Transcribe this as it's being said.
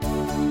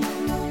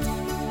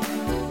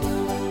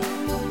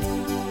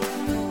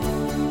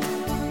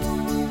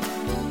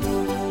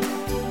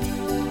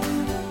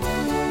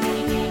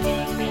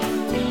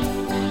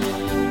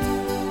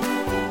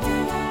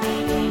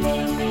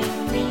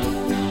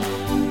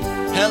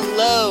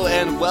Hello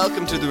and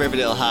welcome to the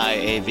Riverdale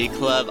High AV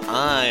Club.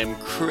 I'm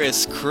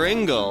Chris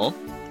Kringle.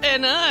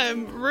 And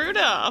I'm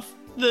Rudolph,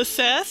 the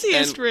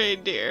sassiest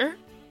reindeer.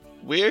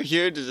 We're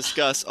here to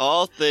discuss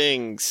all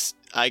things,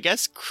 I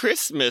guess,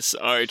 Christmas,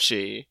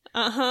 Archie.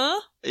 Uh-huh.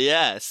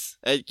 Yes.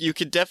 You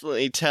could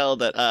definitely tell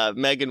that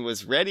Megan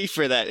was ready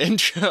for that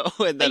intro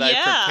and that I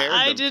prepared them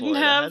I didn't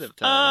have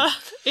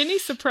any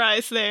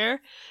surprise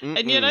there.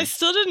 And yet I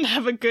still didn't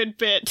have a good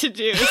bit to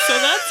do, so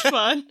that's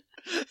fun.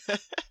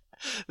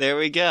 There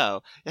we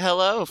go.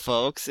 Hello,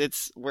 folks.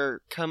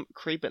 We're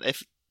creeping.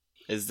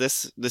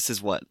 This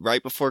is what?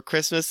 Right before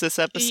Christmas, this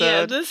episode?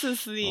 Yeah, this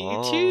is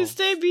the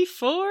Tuesday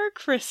before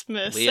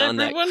Christmas. We on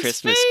that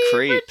Christmas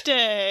favorite creep.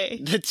 Day.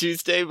 The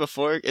Tuesday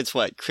before, it's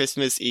what?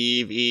 Christmas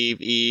Eve,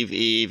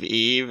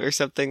 or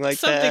something like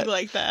that? Something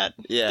like that.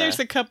 Yeah.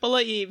 There's a couple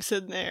of Eves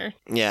in there.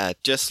 Yeah,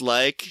 just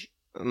like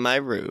my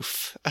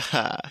roof.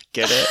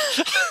 Get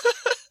it?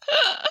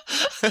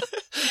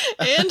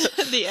 And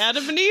the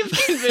Adam and Eve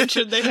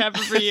convention they have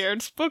every year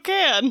in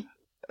Spokane.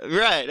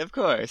 Right, of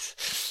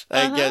course.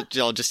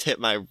 I'll just hit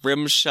my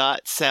rim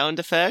shot sound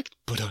effect,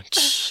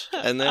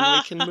 and then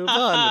we can move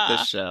on with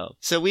the show.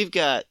 So we've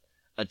got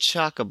a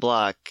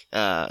chock-a-block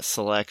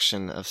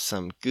selection of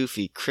some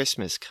goofy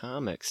Christmas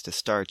comics to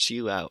start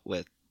you out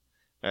with.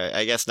 Or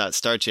I guess not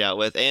start you out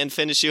with, and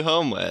finish you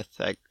home with.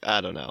 I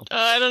don't know.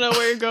 I don't know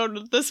where you're going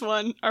with this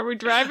one. Are we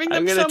driving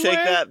them somewhere? I'm going to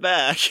take that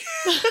back.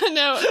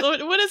 No,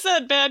 what is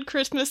that bad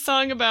Christmas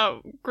song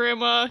about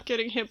Grandma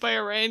getting hit by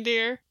a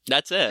reindeer?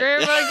 That's it.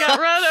 Grandma got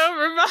run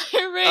over by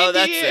a reindeer. Oh,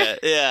 that's it.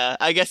 Yeah.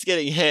 I guess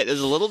getting hit is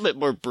a little bit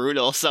more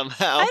brutal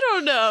somehow. I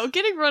don't know.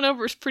 Getting run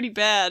over is pretty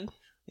bad.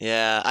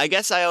 Yeah, I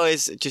guess I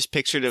always just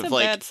pictured it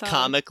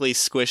comically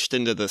squished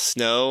into the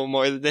snow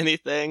more than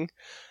anything.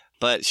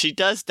 But she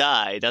does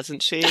die,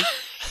 doesn't she?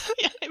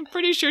 Yeah, I'm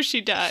pretty sure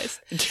she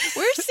dies.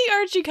 Where's the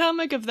Archie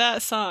comic of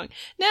that song?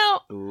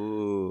 Now,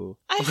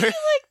 I feel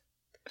like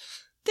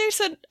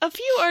there's a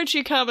few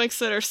Archie comics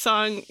that are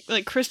song,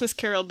 like Christmas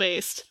Carol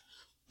based,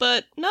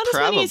 but not as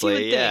many as you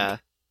would think.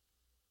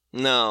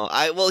 No,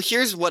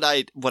 here's what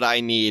I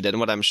need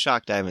and what I'm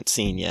shocked I haven't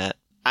seen yet.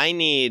 I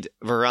need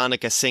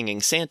Veronica singing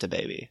Santa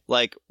Baby.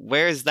 Like,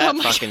 where's that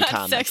fucking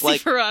comic? Sexy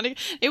like, Veronica.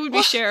 It would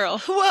be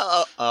Cheryl.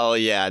 Well,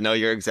 yeah, no,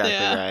 you're exactly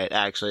right.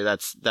 Actually,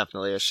 that's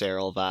definitely a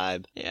Cheryl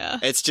vibe. Yeah.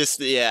 It's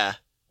just,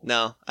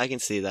 no, I can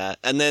see that.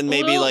 And then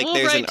maybe we'll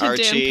there's an Archie. We'll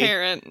write to Dan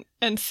Parent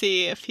and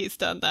see if he's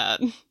done that.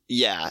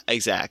 Yeah,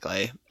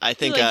 exactly. I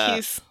think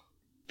he's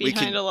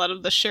behind a lot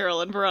of the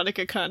Cheryl and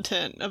Veronica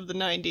content of the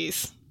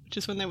 90s.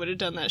 Just when they would have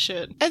done that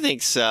shit. I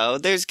think so.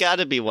 There's got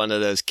to be one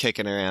of those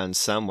kicking around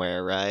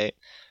somewhere, right?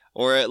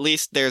 Or at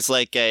least there's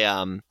like a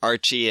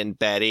Archie and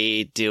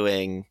Betty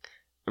doing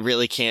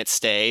Really Can't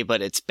Stay,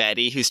 but it's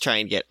Betty who's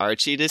trying to get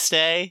Archie to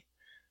stay.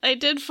 I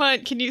did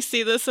find... Can you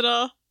see this at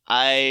all?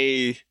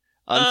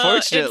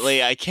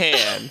 Unfortunately, I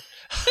can.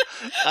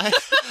 I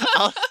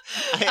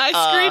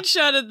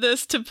screenshotted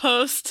this to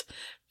post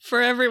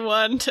for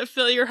everyone to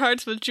fill your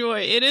hearts with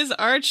joy. It is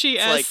Archie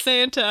as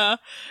Santa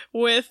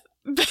with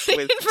Betty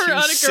and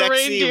Veronica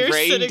reindeer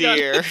sitting on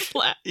his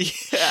lap.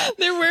 Yeah.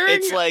 They're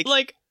wearing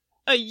like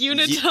a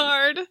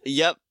unitard.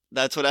 Yep,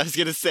 that's what I was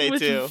gonna say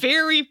too. With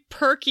very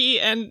perky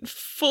and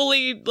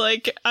fully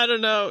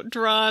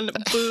drawn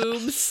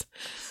boobs.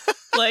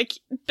 Like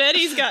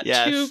Betty's got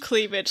two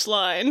cleavage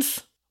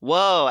lines.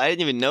 Whoa, I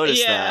didn't even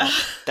notice that.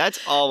 That's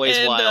always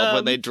wild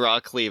when they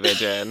draw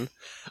cleavage in.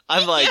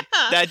 I'm like,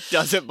 that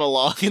doesn't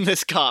belong in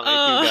this comic,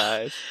 you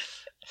guys.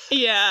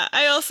 Yeah,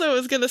 I also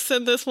was going to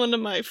send this one to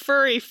my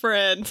furry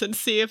friends and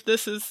see if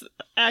this is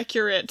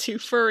accurate to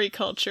furry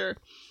culture.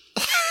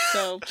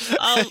 So,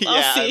 I'll see.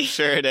 I'm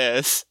sure it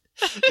is.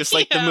 Just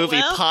like the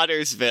movie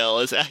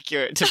Pottersville is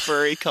accurate to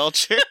furry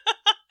culture.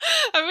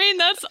 I mean,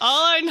 that's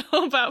all I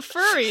know about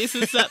furries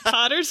is that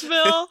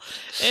Pottersville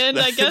and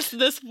I guess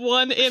this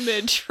one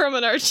image from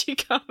an Archie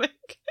comic.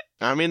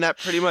 I mean, that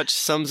pretty much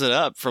sums it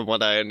up from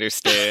what I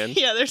understand.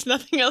 Yeah, there's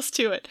nothing else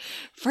to it.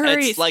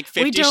 Furries. It's like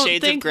 50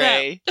 Shades of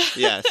Grey.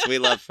 Yes, we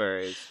love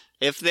furries.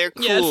 If they're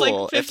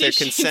cool, if they're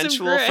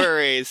consensual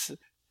furries,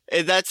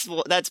 that's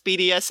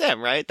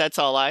BDSM, right? That's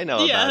all I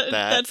know about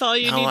that. That's all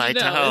you need to know. I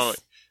don't.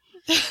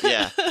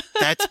 Yeah,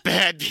 that's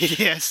bad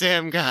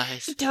BDSM,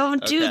 guys.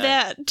 Don't do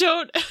that.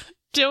 Don't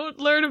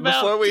learn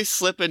about before we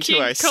slip into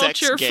our sex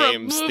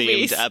games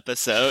themed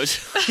episode.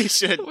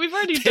 We've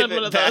already done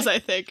one of those, I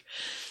think.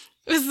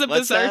 It was the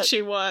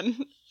Bizarchie one.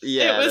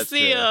 Yeah, it was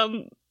the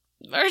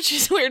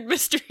Archie's Weird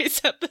Mysteries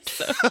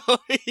episode.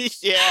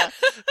 Yeah,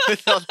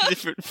 with all the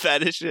different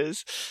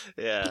fetishes.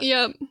 Yeah.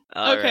 Yep.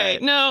 All okay.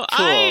 Right. No,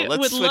 cool. I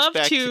Let's would love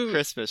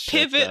to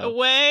pivot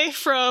away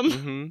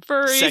from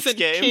furries sex and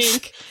games.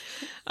 kink.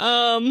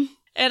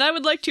 And I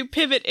would like to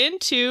pivot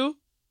into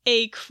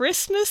A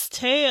Christmas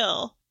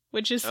Tale,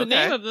 which is the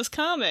name of this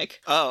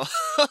comic. Oh,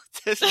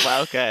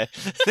 okay.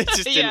 They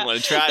just didn't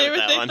want to try with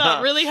that one. They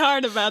thought really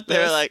hard about this.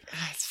 They were like,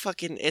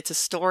 it's a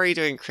story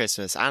during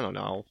Christmas. I don't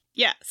know.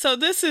 Yeah, so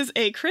this is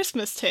A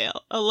Christmas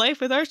Tale, a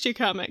Life with Archie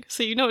comic,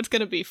 so you know it's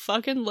going to be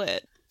fucking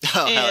lit.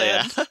 Oh, hell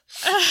yeah.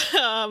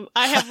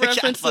 I have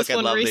referenced this fucking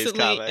one love these recently,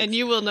 comics. and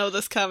you will know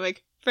this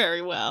comic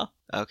very well.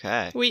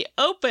 Okay. We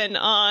open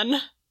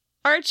on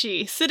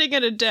Archie sitting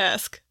at a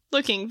desk,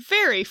 looking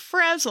very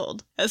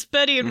frazzled, as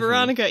Betty and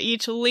Veronica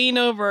each lean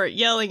over,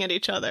 yelling at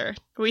each other.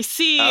 We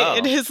see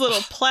in his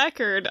little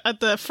placard at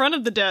the front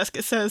of the desk,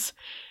 it says,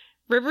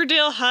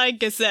 Riverdale High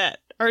Gazette,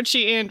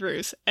 Archie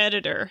Andrews,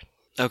 editor.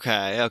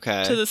 Okay.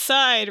 To the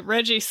side,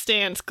 Reggie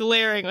stands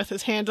glaring with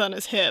his hands on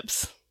his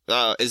hips.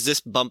 Oh, is this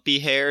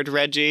bumpy-haired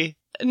Reggie?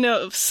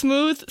 No,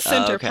 smooth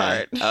center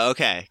part.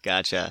 Okay,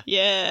 gotcha.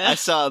 Yeah. I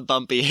saw a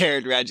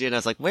bumpy-haired Reggie, and I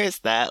was like, where's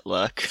that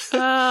look?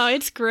 Oh,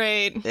 it's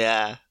great.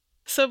 Yeah.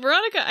 So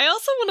Veronica, I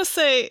also want to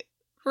say,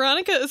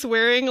 Veronica is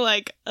wearing,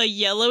 like, a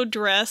yellow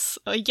dress,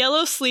 a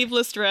yellow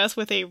sleeveless dress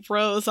with a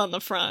rose on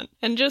the front.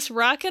 And just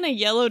rocking a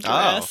yellow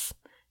dress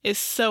is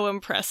so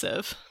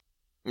impressive.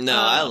 No,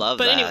 I love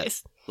that. But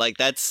anyways. Like,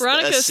 that's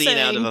Veronica's a scene saying,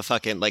 out of a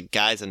fucking, like,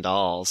 Guys and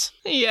Dolls.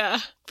 Yeah.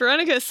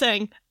 Veronica is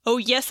saying, oh,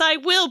 yes, I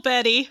will,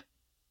 Betty.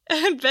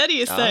 And Betty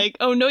is saying,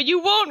 oh, no,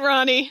 you won't,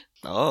 Ronnie.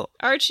 Oh.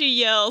 Archie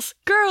yells,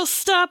 girls,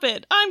 stop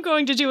it. I'm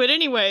going to do it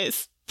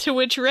anyways. To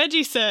which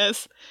Reggie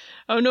says,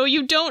 oh, no,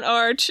 you don't,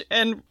 Arch.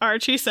 And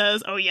Archie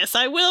says, oh, yes,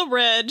 I will,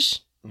 Reg.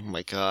 Oh,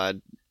 my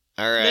God.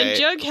 All right. Then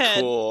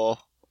Jughead. Cool.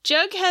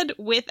 Jughead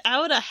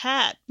without a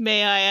hat,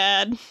 may I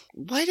add.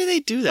 Why do they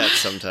do that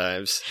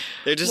sometimes?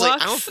 They're just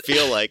like, I don't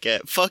feel like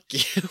it. Fuck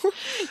you.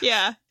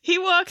 Yeah. He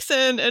walks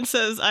in and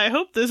says, I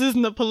hope this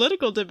isn't a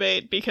political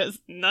debate because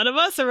none of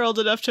us are old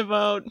enough to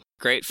vote.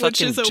 Great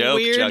fucking joke, joke,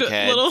 which is a weird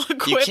Jughead. little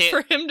quip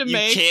for him to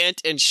make. You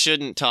can't and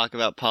shouldn't talk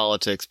about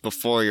politics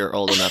before you're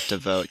old enough to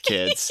vote,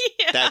 kids.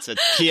 Yeah. That's a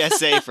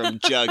PSA from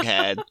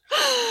Jughead.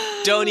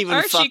 Don't even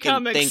Archie fucking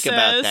Comics think says,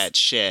 about that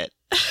shit.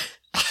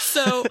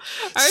 So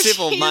Archie's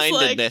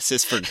civil-mindedness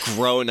is for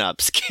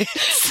grown-ups,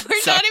 kids.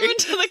 We're not even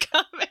to the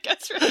comic.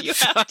 That's right. You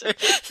have to.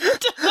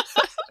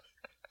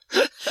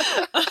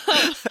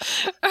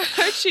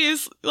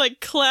 Archie's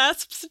like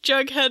clasps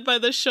Jughead by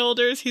the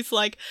shoulders. He's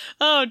like,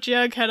 "Oh,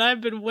 Jughead,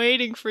 I've been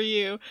waiting for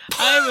you.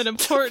 I have an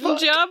important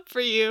job for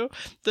you.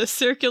 The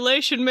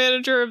circulation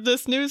manager of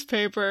this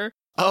newspaper."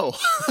 Oh,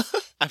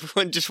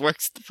 everyone just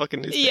works at the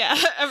fucking newspaper. Yeah,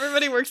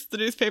 everybody works at the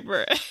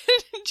newspaper.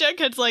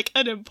 Jughead's like,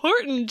 an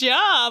important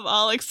job,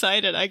 all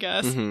excited, I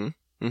guess. And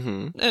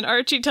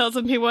Archie tells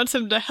him he wants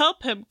him to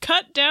help him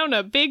cut down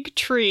a big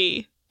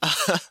tree.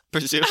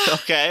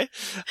 Okay.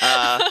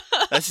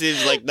 That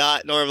seems like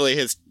not normally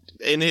his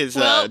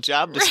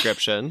job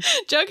description.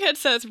 Jughead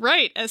says,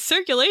 right, as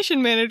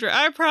circulation manager,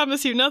 I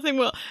promise you nothing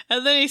will.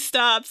 And then he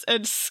stops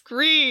and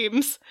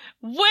screams,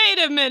 wait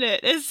a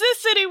minute, is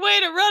this any way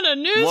to run a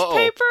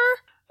newspaper?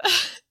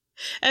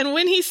 And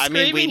when he's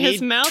screaming,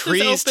 his mouth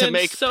is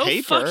open so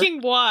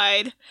fucking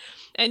wide.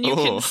 And you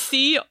can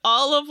see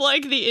all of,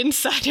 like, the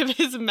inside of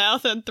his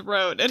mouth and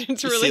throat. And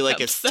it's really see, like,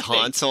 upsetting. his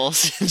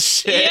tonsils and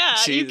shit? Yeah,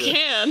 Jesus. you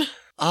can.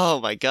 Oh,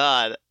 my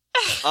God.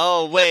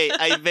 Oh, wait,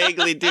 I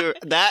vaguely do.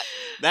 That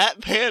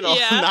panel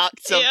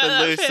knocked something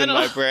loose in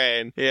my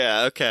brain.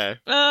 Yeah, okay.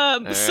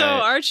 So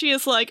Archie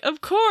is like,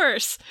 of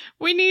course,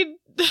 we need...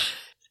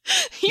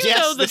 You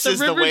know that the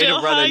Riverdale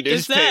High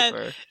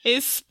Gazette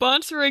is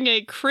sponsoring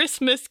a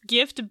Christmas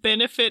gift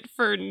benefit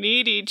for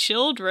needy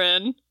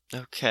children.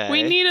 Okay.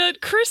 We need a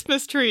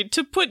Christmas tree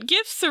to put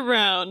gifts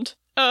around.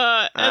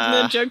 And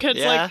then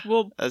Jughead's like,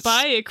 we'll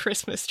buy a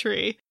Christmas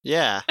tree.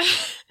 Yeah.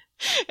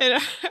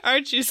 And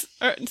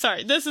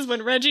this is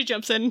when Reggie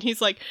jumps in and he's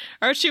like,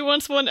 Archie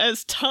wants one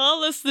as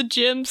tall as the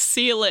gym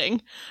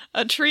ceiling.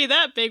 A tree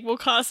that big will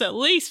cost at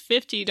least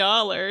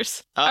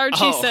 $50.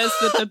 Archie says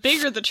that the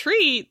bigger the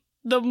tree,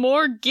 the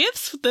more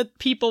gifts that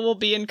people will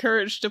be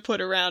encouraged to put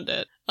around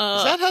it.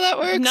 Is that how that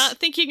works? Not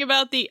thinking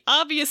about the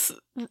obvious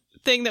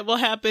thing that will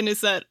happen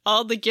is that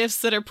all the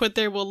gifts that are put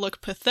there will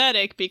look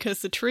pathetic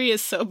because the tree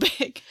is so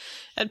big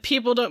and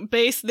people don't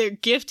base their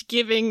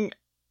gift-giving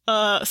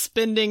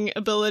spending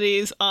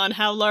abilities on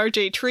how large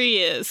a tree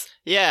is.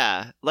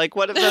 Yeah, like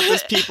what about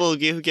those people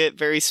who get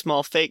very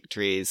small fake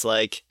trees?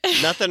 Like,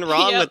 nothing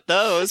wrong with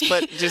those,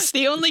 but just...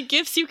 The only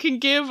gifts you can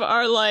give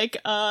are, like,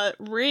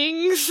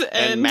 rings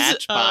and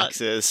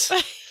matchboxes.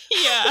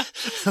 Yeah,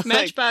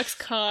 Matchbox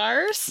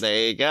cars.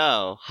 There you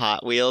go.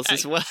 Hot Wheels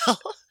as well.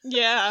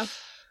 Yeah.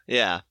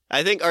 Yeah.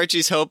 I think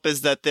Archie's hope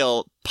is that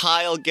they'll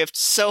pile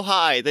gifts so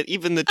high that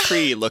even the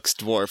tree looks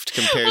dwarfed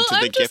compared to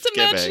the gift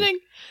giving. I'm just imagining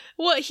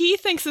what he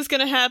thinks is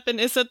going to happen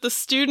is that the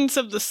students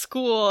of the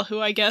school,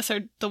 who I guess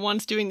are the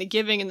ones doing the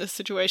giving in this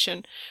situation,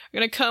 are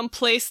going to come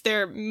place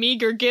their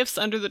meager gifts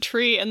under the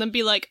tree and then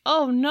be like,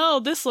 oh no,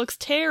 this looks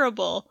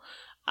terrible.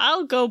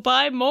 I'll go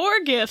buy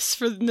more gifts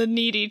for the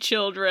needy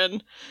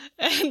children.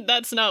 And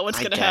that's not what's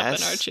going to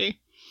happen, Archie.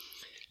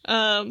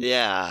 So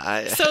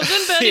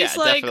then Betty's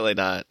like, definitely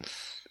not.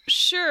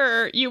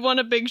 Sure, you want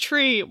a big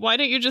tree. Why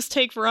don't you just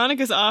take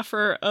Veronica's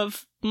offer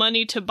of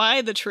money to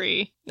buy the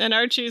tree? And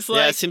Archie's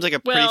like, it seems like a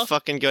pretty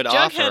fucking good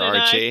offer,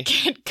 Archie. I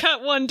can't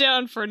cut one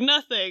down for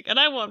nothing, and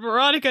I want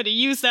Veronica to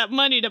use that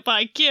money to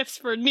buy gifts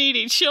for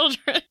needy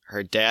children.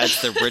 Her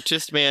dad's the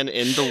richest man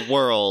in the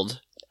world,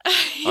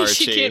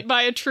 Archie. She can't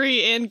buy a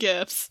tree and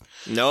gifts.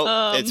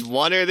 Nope, it's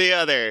one or the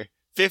other.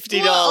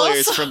 $50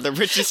 also, from the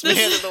richest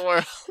man in the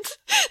world.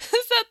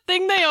 It's that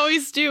thing they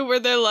always do where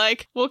they're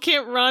like, well,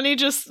 can't Ronnie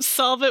just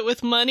solve it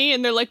with money?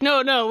 And they're like,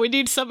 no, we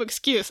need some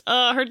excuse.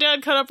 Her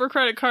dad cut up her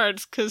credit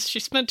cards because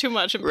she spent too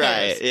much in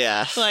Paris. Right,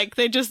 yeah. Like,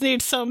 they just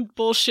need some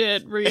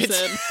bullshit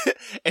reason.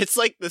 It's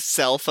like the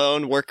cell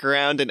phone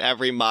workaround in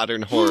every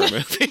modern horror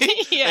movie.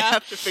 Yeah. They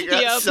have to figure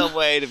out some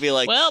way to be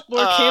like, well,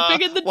 we're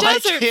camping in the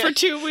desert for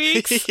 2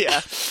 weeks.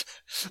 Yeah.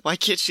 Why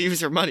can't she use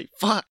her money?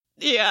 Fuck.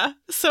 Yeah.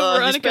 So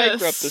Veronica Veronica's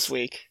bankrupt this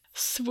week.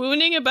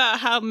 swooning about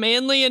how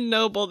manly and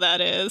noble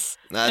that is.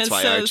 That's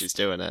why says, Archie's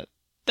doing it.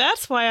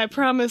 That's why I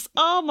promise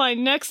all my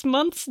next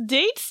month's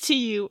dates to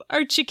you,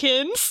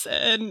 Archiekins.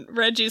 And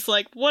Reggie's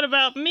like, what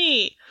about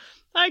me?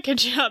 I can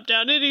chop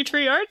down any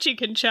tree Archie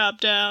can chop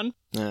down.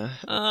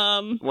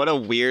 What a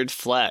weird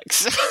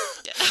flex.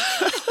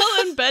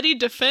 Well, and Betty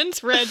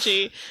defends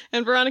Reggie,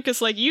 and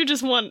Veronica's like, you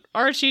just want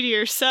Archie to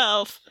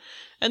yourself.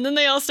 And then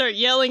they all start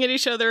yelling at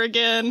each other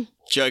again.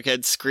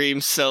 Jughead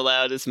screams so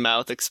loud his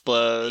mouth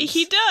explodes.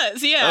 He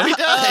does, yeah. Oh, he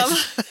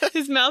does.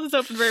 His mouth is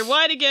open very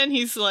wide again.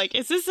 He's like,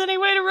 is this any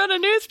way to run a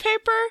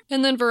newspaper?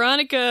 And then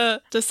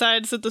Veronica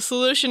decides that the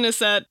solution is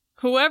that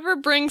whoever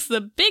brings the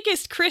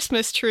biggest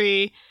Christmas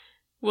tree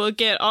will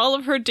get all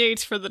of her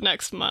dates for the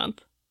next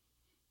month.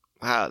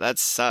 Wow, that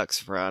sucks,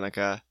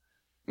 Veronica.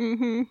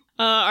 Mm-hmm.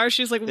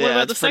 Archie's like, what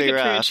about the second tree?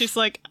 And she's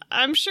like,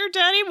 I'm sure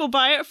Daddy will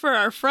buy it for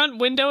our front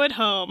window at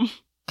home.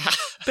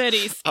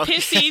 Betty's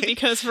pissy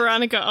because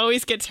Veronica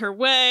always gets her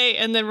way,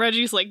 and then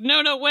Reggie's like,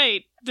 no,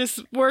 wait, this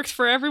works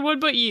for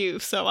everyone but you,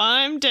 so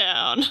I'm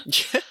down.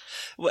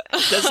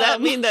 Does that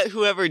mean that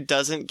whoever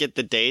doesn't get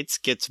the dates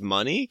gets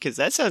money? Because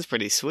that sounds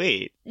pretty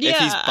sweet. Yeah, if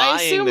he's buying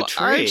I assume the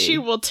tree, Archie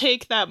will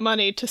take that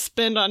money to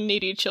spend on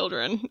needy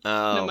children,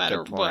 no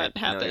matter what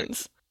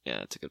happens. Yeah,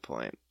 that's a good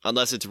point.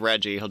 Unless it's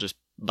Reggie, he'll just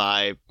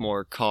buy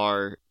more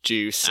car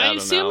juice. I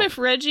assume if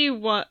Reggie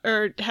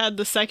had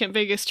the second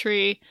biggest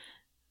tree,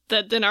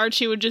 that then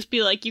Archie would just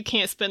be like, you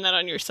can't spend that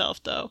on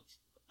yourself, though.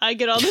 I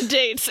get all the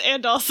dates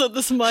and also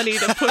this money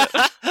to put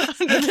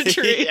under the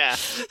tree. Yeah.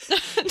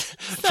 Sounds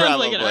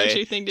Probably. like an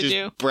Archie thing to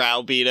do.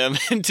 Browbeat him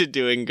into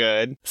doing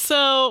good.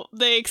 So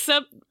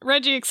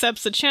Reggie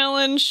accepts the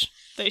challenge,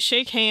 they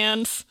shake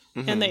hands,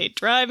 and they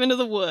drive into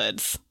the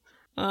woods.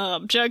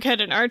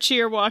 Jughead and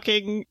Archie are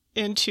walking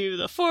into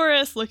the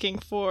forest looking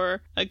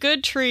for a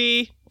good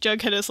tree.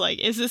 Jughead is like,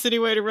 is this any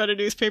way to run a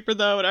newspaper,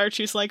 though? And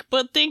Archie's like,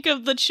 but think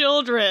of the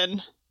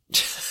children.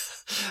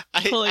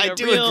 I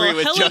do agree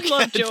with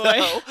Jughead,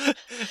 though.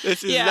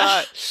 This is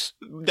not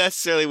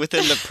necessarily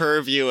within the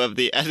purview of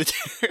the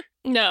editor.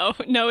 No,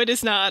 it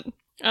is not.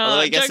 Although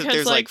I guess if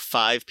there's like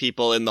 5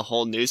 people in the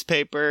whole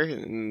newspaper,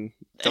 and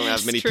don't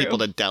have many people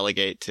to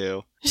delegate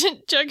to.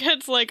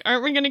 Jughead's like,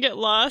 aren't we going to get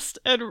lost?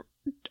 And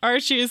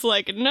Archie's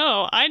like,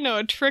 no, I know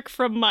a trick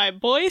from my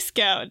Boy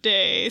Scout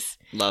days.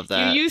 Love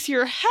that. You use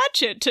your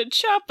hatchet to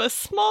chop a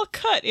small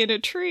cut in a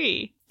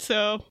tree.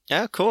 So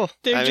yeah, cool.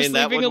 They're just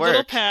leaving a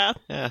little path.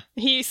 Yeah.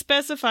 He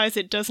specifies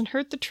it doesn't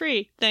hurt the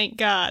tree. Thank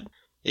God.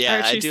 Yeah,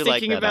 Archie's I do like that,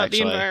 thinking about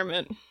actually. the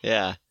environment.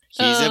 Yeah.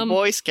 He's a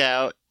Boy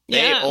Scout.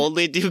 They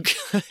only do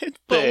good things.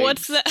 But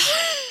what's that?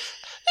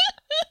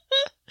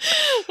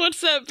 What's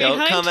that behind him?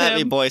 Don't come at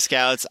me, Boy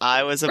Scouts.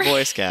 I was a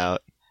Boy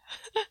Scout.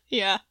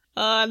 Yeah.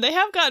 They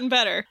have gotten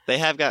better. They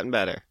have gotten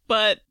better.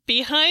 But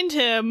behind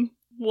him,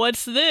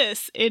 what's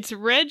this? It's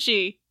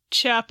Reggie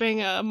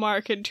chopping a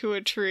mark into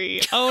a tree.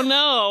 Oh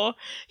no,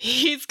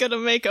 he's gonna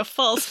make a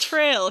false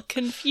trail,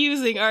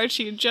 confusing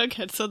Archie and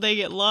Jughead so they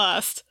get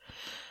lost.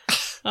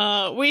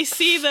 We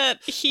see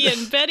that he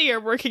and Betty are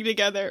working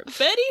together.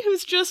 Betty,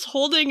 who's just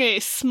holding a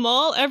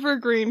small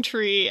evergreen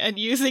tree and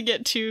using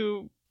it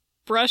to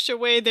brush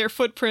away their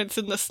footprints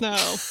in the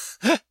snow.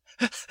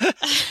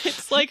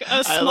 It's like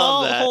a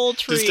small whole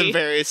tree. Just a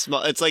very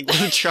small. It's like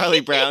the Charlie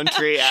Brown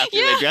tree after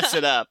they dress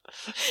it up.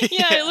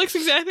 Yeah, it looks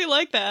exactly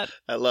like that.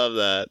 I love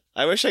that.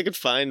 I wish I could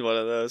find one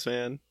of those,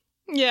 man.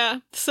 Yeah,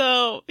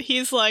 so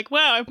he's like,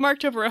 wow, I've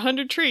marked over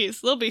 100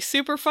 trees. They'll be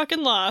super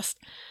fucking lost.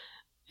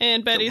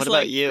 And Betty's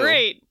like,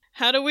 great.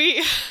 How do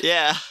we...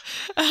 Yeah.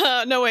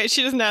 No, wait,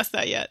 she doesn't ask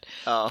that yet.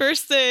 Oh.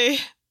 First, they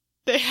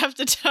have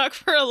to talk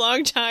for a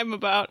long time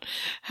about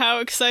how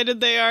excited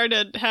they are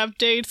to have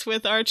dates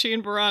with Archie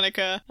and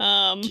Veronica.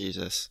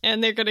 Jesus.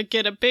 And they're going to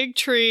get a big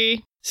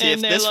tree. See,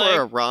 if this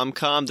were a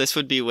rom-com, this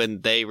would be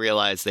when they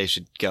realize they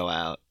should go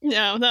out.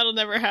 No, that'll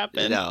never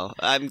happen. No,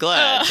 I'm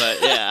glad,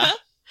 but yeah.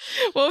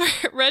 Well,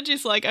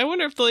 Reggie's like, I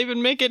wonder if they'll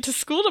even make it to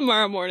school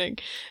tomorrow morning.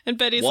 And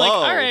Betty's like,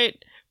 all right,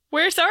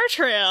 where's our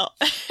trail?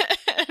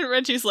 And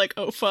Reggie's like,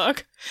 oh,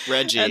 fuck.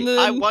 Reggie,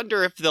 I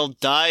wonder if they'll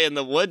die in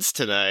the woods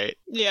tonight.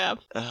 Yeah.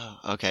 Oh,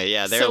 okay,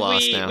 yeah, they're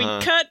lost now,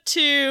 we cut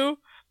to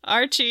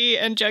Archie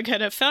and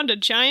Jughead have found a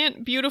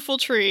giant, beautiful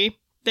tree.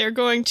 They're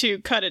going to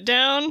cut it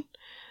down.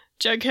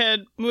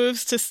 Jughead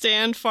moves to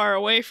stand far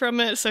away from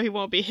it so he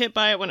won't be hit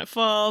by it when it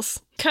falls.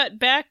 Cut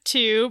back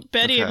to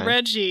Betty and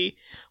Reggie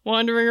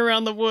wandering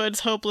around the woods,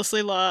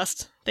 hopelessly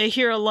lost. They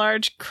hear a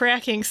large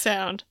cracking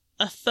sound.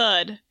 a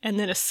thud, and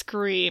then a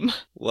scream.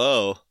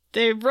 Whoa.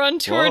 They run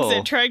towards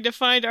it, trying to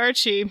find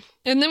Archie.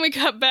 And then we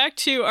got back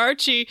to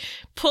Archie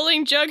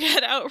pulling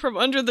Jughead out from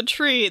under the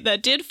tree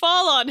that did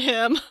fall on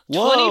him.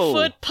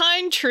 20-foot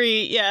pine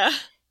tree, yeah.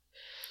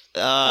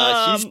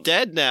 He's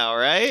dead now,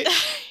 right?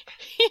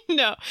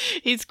 No,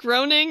 he's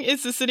groaning.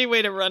 It's the city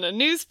way to run a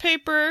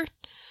newspaper.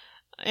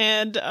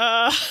 And,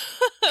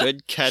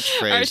 good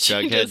catchphrase,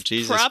 Archie Jughead.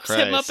 Jesus props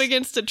Christ. him up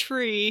against a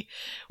tree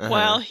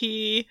while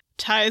he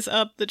ties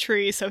up the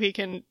tree so they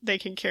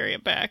can carry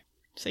it back.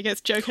 So I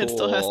guess Jughead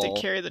still has to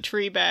carry the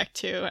tree back,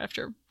 too,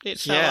 after it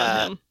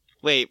fell on him.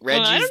 Wait,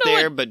 Reggie's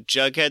there, but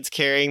Jughead's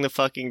carrying the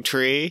fucking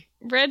tree?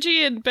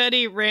 Reggie and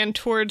Betty ran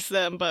towards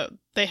them, but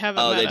they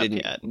haven't met up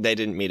yet. They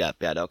didn't meet up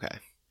yet, okay.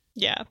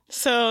 Yeah.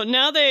 So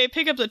now they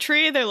pick up the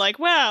tree, they're like,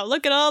 wow,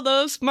 look at all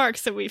those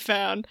marks that we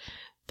found.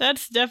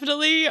 That's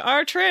definitely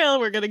our trail.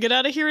 We're gonna get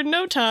out of here in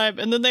no time.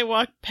 And then they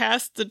walk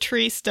past the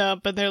tree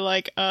stump, and they're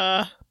like,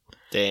 damn.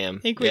 I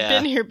think we've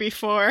been here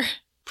before.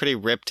 Pretty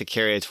ripped to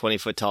carry a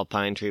 20-foot tall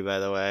pine tree, by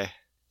the way.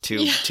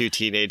 Two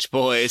teenage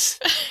boys.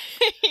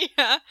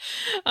 Yeah.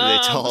 With a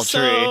tall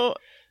so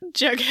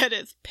Jughead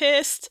is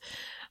pissed.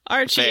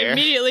 Archie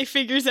immediately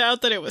figures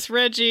out that it was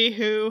Reggie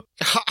who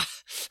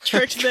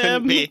tricked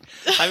them. I mean,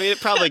 it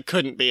probably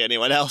couldn't be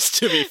anyone else,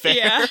 to be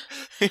fair.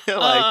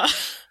 Yeah.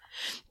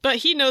 But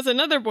he knows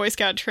another Boy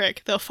Scout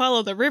trick. They'll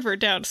follow the river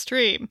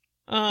downstream.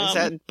 Is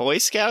that Boy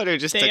Scout or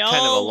just a kind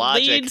of a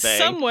logic lead thing?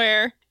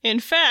 Somewhere. In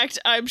fact,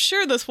 I'm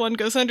sure this one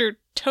goes under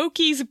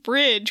Toki's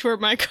Bridge, where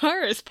my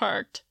car is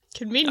parked.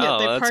 Convenient.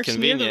 They parked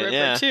near the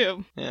river,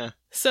 too. Yeah.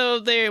 So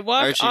they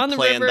walk Archie on the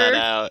river. That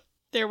out.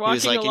 They're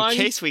walking along. He was like,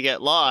 in case we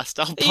get lost,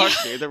 I'll park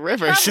near the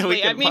river probably. so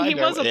we can find he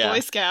was a Boy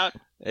Scout.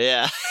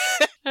 Yeah.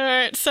 All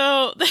right,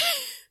 so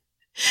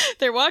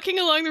they're walking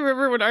along the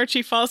river when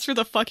Archie falls through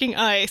the fucking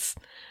ice.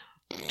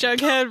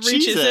 Jughead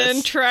reaches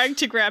in, trying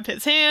to grab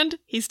his hand.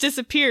 He's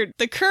disappeared.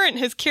 The current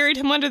has carried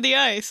him under the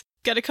ice.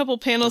 Got a couple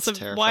panels of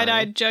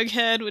wide-eyed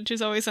Jughead, which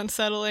is always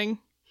unsettling.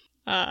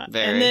 And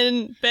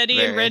then Betty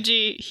and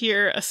Reggie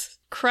hear a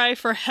cry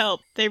for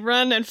help. They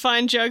run and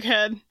find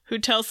Jughead, who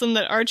tells them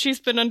that Archie's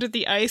been under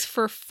the ice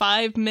for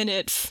 5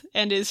 minutes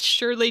and is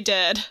surely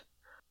dead.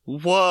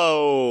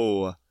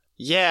 Whoa!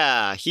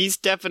 Yeah, he's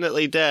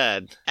definitely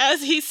dead.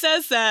 As he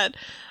says that,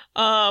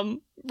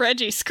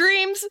 Reggie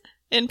screams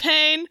in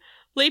pain,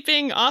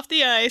 leaping off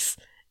the ice,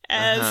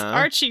 as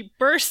Archie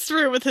bursts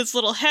through with his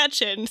little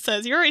hatchet and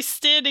says, "You're always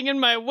standing in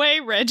my way,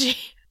 Reggie."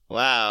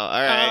 Wow,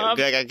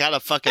 alright, I got a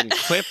fucking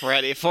quip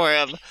ready for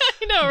him.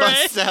 I know, right?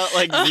 Busts out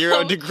like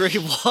 0-degree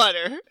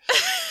water.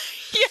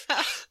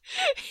 Yeah.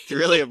 It's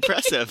really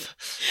impressive.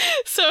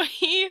 So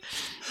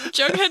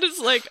Jughead is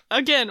like,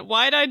 again,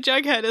 wide-eyed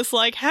Jughead is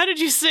like, how did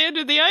you stay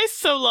under the ice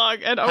so long?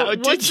 And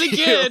once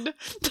again,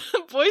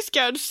 the Boy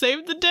Scouts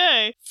saved the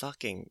day.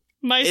 Fucking...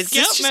 My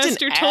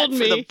Scoutmaster told me.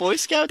 For the Boy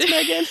Scouts,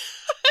 Megan?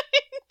 I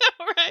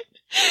know, right?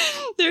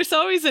 There's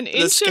always an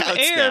inch of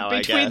air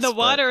between the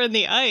water and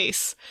the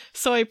ice.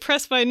 So I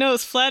pressed my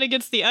nose flat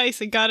against the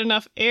ice and got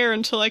enough air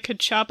until I could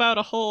chop out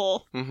a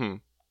hole.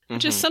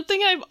 Which is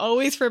something I've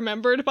always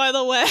remembered, by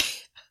the way.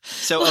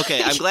 So,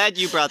 okay, I'm glad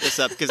you brought this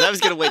up, because I was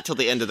going to wait till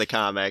the end of the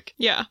comic.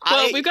 Yeah.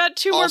 Well, we've got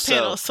 2 more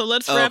panels, so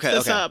let's wrap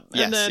this up.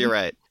 Yes, you're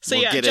right. So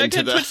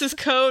Jughead puts his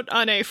coat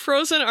on a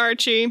frozen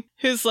Archie,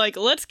 who's like,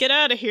 let's get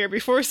out of here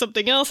before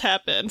something else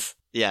happens.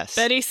 Yes.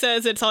 Betty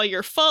says it's all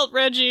your fault,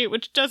 Reggie,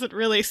 which doesn't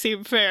really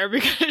seem fair,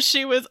 because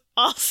she was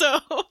also...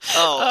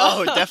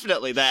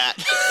 definitely that.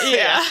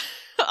 Yeah.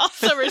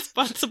 Also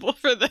responsible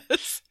for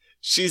this.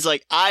 She's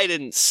like, I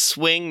didn't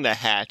swing the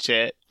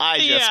hatchet. I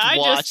just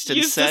watched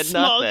and said nothing.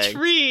 I used a small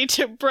tree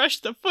to brush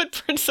the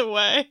footprints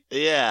away.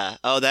 Yeah.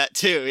 Oh, that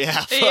too.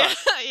 Yeah.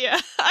 Yeah.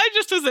 I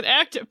just was an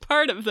active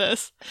part of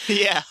this.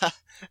 Yeah.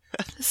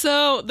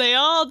 So they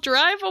all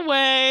drive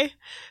away,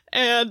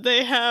 and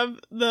they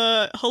have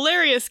the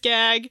hilarious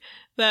gag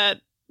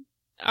that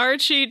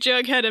Archie,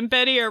 Jughead, and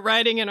Betty are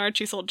riding in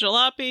Archie's old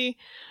jalopy.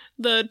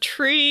 The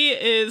tree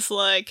is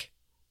like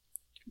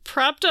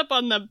propped up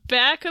on the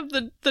back of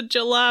the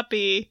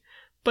jalopy,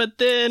 but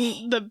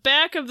then the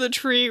back of the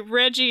tree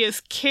Reggie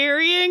is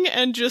carrying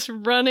and just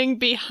running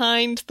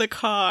behind the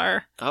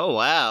car. Oh,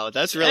 wow.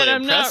 That's really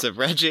impressive,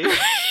 Reggie.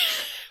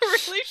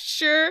 Really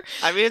sure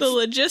the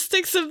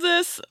logistics of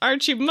this.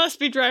 Archie must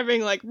be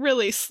driving like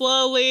really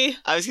slowly.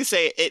 I was gonna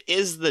say, it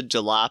is the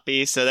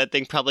jalopy, so that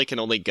thing probably can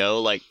only go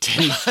like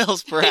 10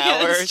 miles per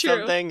hour or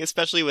something,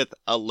 especially with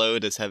a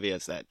load as heavy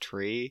as that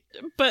tree.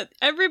 But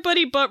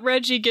everybody but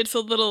Reggie gets a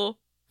little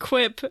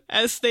quip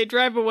as they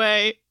drive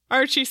away.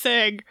 Archie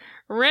saying,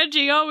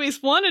 Reggie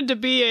always wanted to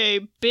be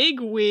a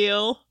big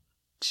wheel.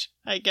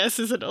 I guess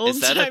is an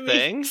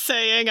old-timey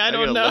saying. I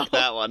don't know. Look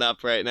that one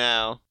up right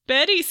now.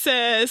 Betty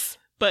says,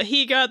 but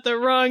he got the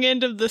wrong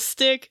end of the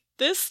stick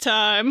this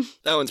time.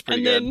 That one's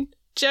pretty good. And then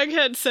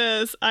Jughead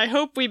says, I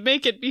hope we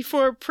make it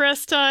before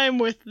press time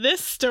with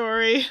this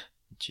story.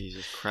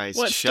 Jesus Christ.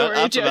 What Shut story,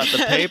 up Jughead? About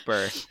the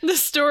paper. The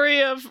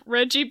story of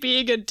Reggie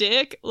being a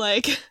dick.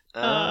 Like,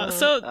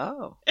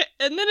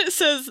 and then it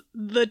says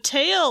the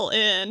tail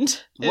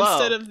end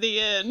instead of the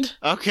end.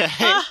 Okay.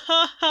 Ha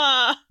ha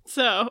ha.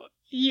 So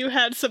you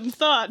had some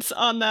thoughts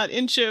on that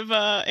inch of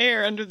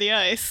air under the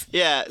ice.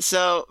 Yeah,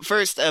 so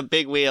first, a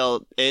big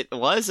wheel, it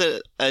was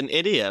an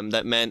idiom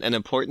that meant an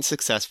important,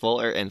 successful,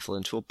 or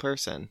influential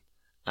person,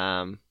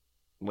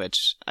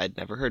 which I'd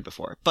never heard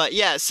before. But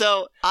yeah,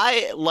 so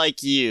I,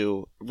 like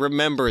you,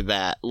 remember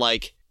that,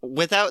 like,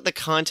 without the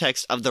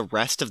context of the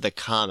rest of the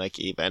comic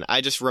even. I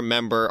just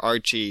remember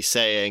Archie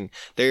saying,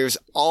 there's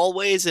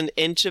always an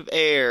inch of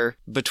air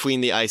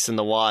between the ice and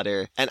the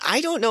water. And I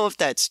don't know if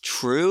that's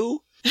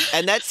true.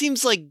 And that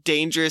seems like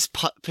dangerous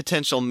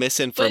potential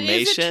misinformation.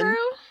 But is it true?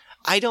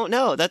 I don't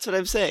know. That's what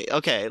I'm saying.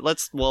 Okay,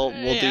 we'll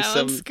do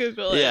some. Let's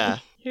Google it. Yeah.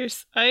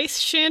 Here's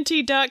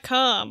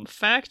iceshanty.com.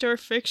 Fact or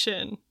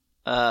fiction?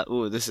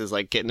 This is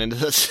like getting into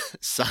the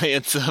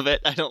science of it.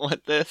 I don't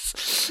want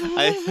this.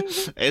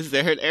 Is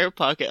there an air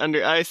pocket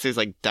under ice? There's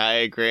like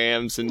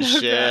diagrams and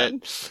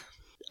shit.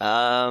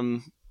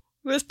 God.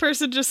 This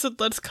person just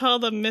said, let's call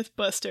them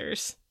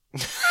Mythbusters.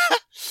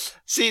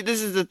 See,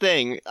 this is the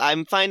thing.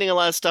 I'm finding a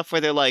lot of stuff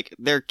where they're like,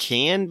 there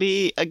can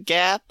be a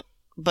gap,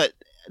 but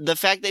the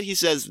fact that he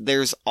says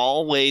there's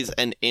always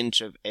an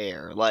inch of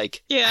air,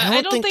 like, yeah,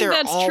 I don't think there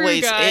that's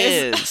always true, guys.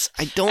 is.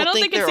 I don't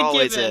think there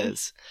always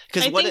is.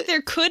 I think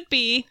there could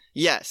be.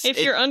 Yes. If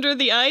you're under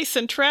the ice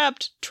and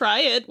trapped, try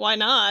it. Why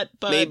not?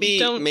 But maybe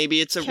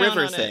it's a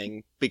river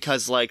thing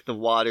because like the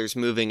water's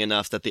moving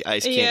enough that the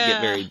ice can't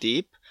get very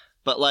deep.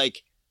 But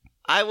like,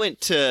 I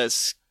went to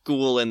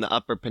school in the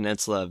Upper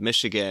Peninsula of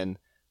Michigan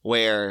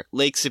where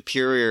Lake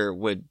Superior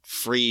would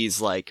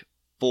freeze like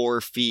 4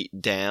 feet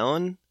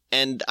down.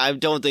 And I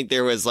don't think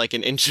there was like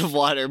an inch of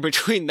water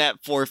between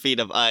that 4 feet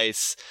of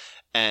ice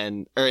or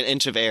an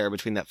inch of air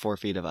between that 4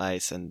 feet of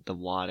ice and the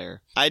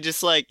water. I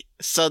just like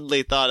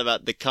suddenly thought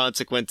about the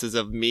consequences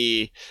of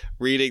me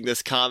reading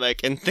this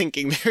comic and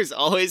thinking there's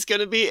always going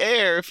to be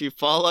air if you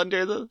fall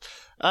under the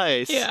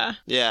ice. Yeah.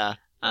 Yeah.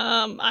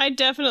 I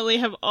definitely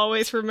have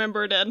always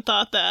remembered and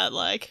thought that,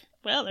 like,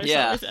 well, there's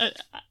always...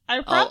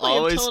 I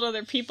probably have told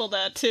other people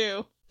that,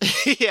 too.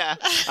 Yeah,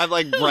 I'm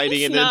like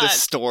writing it into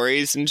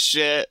stories and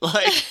shit.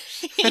 Like,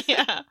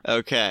 yeah.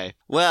 Okay.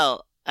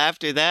 Well,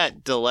 after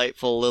that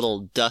delightful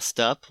little dust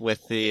up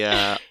with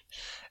the,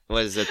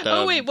 what is it,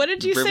 oh, wait, what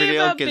did you say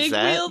about Big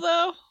Wheel,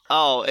 though?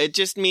 Oh, it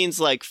just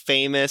means like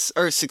famous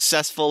or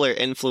successful or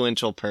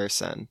influential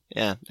person.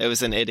 Yeah, it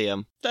was an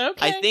idiom.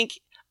 Okay.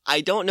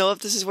 I don't know if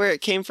this is where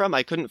it came from.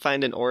 I couldn't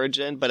find an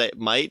origin, but it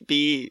might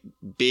be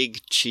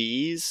big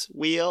cheese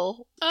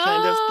wheel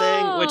kind of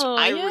thing, which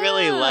I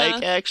really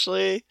like,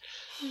 actually.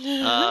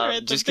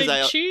 Just the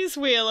big cheese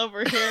wheel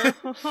over here.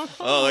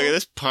 Oh, look at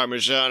this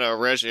Parmigiano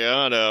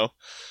Reggiano.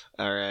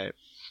 All right.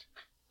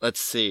 Let's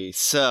see.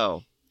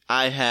 So,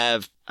 I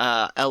have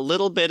a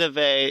little bit of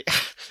a...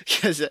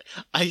 because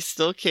I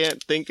still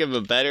can't think of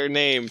a better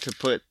name to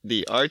put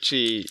the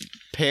Archie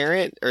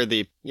parent, or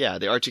the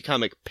Archie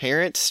comic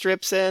parent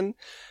strips in.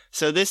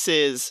 So this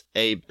is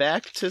a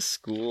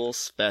back-to-school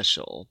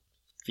special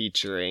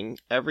featuring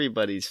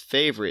everybody's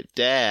favorite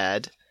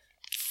dad,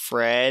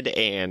 Fred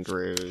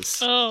Andrews.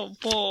 Oh,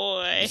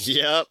 boy.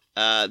 Yep.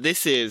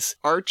 This is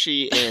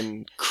Archie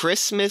in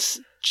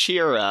Christmas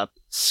Cheer Up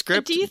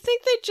script. Do you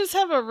think they just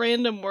have a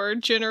random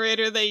word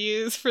generator they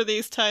use for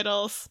these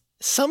titles?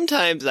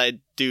 Sometimes I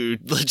do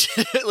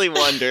legitimately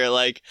wonder,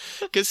 like,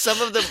 because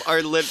some of them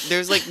are,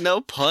 there's, like,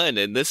 no pun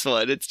in this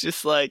one. It's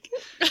just, like,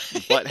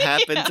 what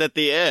happens at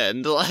the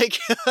end. Like,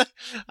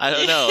 I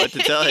don't know what to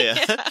tell you.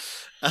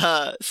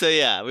 So,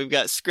 yeah, we've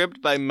got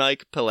script by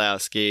Mike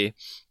Pawlowski,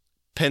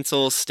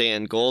 pencils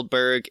Stan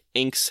Goldberg,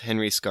 inks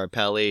Henry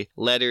Scarpelli,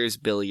 letters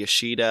Bill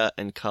Yoshida,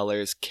 and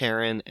colors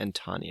Karen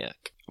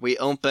Antoniuk. We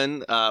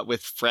open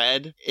with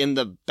Fred in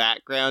the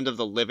background of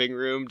the living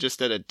room, just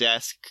at a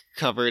desk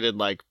covered in,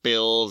 like,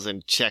 bills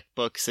and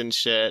checkbooks and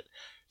shit.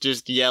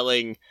 Just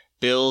yelling,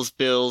 bills,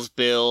 bills,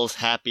 bills,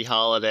 happy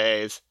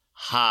holidays,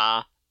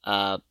 ha.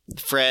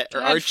 Fred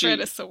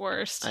is the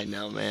worst. I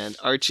know, man.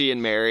 Archie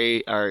and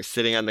Mary are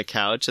sitting on the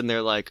couch, and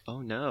they're like, oh,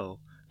 no.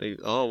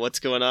 What's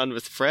going on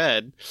with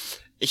Fred?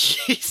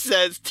 He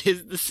says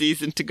 'tis the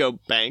season to go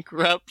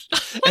bankrupt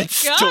and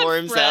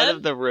storms out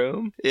of the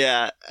room.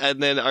 Yeah,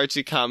 and then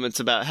Archie comments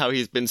about how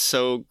he's been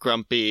so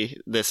grumpy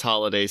this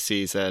holiday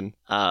season.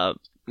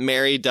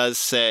 Mary does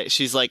say,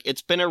 she's like,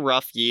 it's been a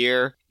rough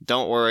year.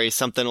 Don't worry,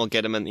 something will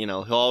get him in,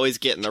 he'll always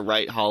get in the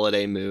right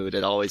holiday mood.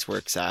 It always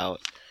works out.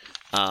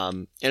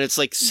 And it's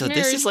like, so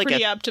Mary's this is like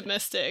pretty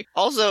optimistic.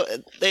 Also,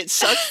 it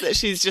sucks that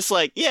she's just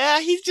like, yeah,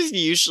 he's just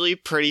usually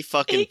pretty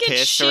fucking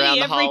pissed around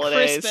the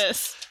holidays.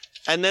 Christmas.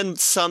 And then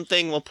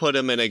something will put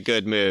him in a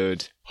good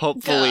mood.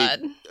 Hopefully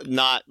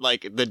not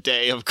like the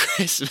day of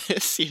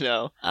Christmas,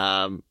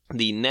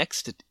 The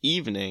next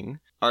evening,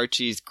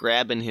 Archie's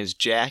grabbing his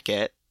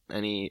jacket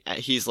and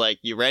he's like,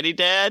 you ready,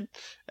 Dad?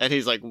 And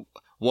he's like,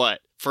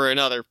 what? For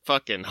another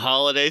fucking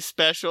holiday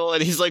special?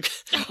 And he's like,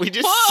 we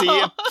just see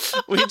him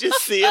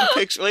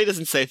picture. Well, he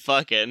doesn't say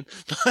fucking.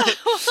 But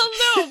well,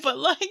 no, but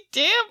like,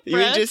 damn,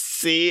 Fred. You just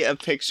see a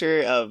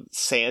picture of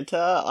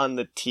Santa on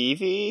the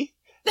TV.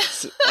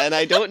 And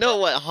I don't know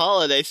what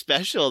holiday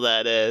special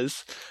that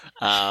is.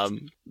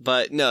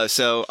 But no,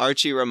 so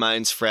Archie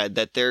reminds Fred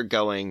that they're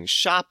going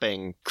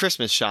shopping,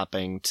 Christmas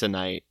shopping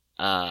tonight.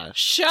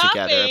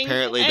 Together.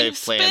 Apparently they've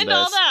planned spend this.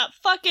 all that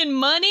fucking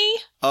money?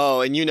 Oh,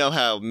 and you know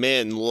how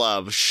men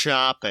love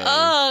shopping.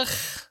 Ugh.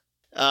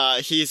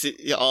 He's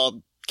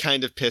all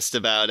kind of pissed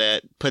about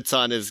it. Puts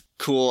on his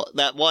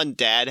that one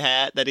dad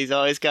hat that he's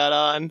always got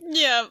on.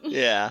 Yeah.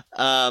 Yeah.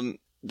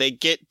 They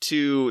get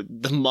to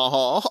the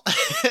mall,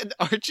 and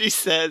Archie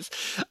says,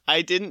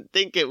 I didn't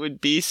think it would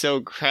be so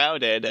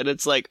crowded. And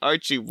it's like,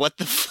 Archie, what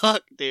the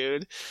fuck,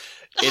 dude?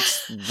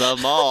 It's the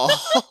mall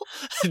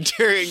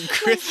during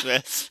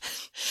Christmas.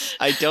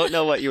 I don't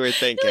know what you were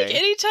thinking. Like,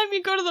 anytime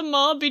you go to the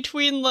mall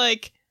between,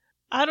 like,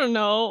 I don't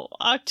know,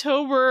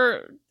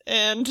 October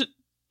and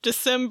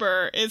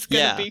December is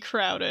going to be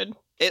crowded.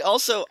 It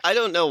also, I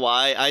don't know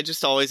why, I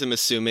just always am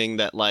assuming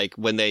that, like,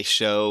 when they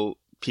show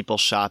people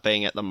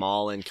shopping at the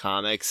mall in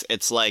comics,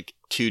 it's like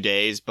 2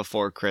 days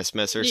before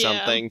Christmas or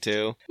something,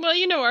 too. Well,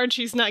 you know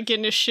Archie's not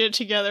getting his shit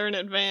together in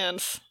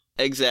advance.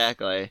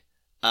 Exactly.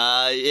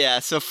 Yeah,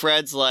 so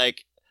Fred's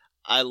like,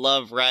 I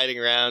love riding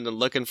around and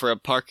looking for a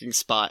parking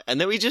spot. And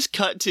then we just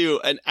cut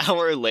to an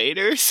hour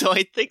later, so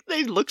I think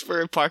they looked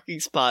for a parking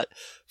spot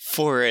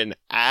for an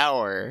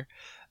hour.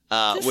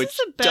 Which is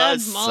a bad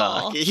does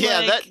mall. suck. Yeah,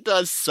 like, that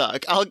does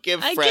suck. I'll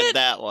give Fred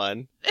that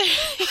one.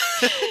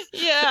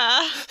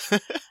 Yeah.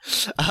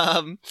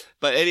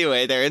 But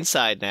anyway, they're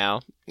inside now.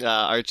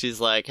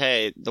 Archie's like,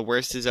 hey, the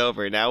worst is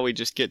over. Now we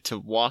just get to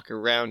walk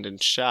around and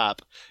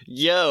shop.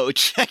 Yo,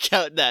 check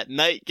out that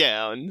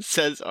nightgown,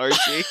 says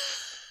Archie.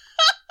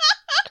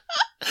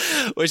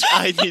 Which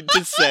I need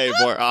to say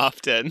more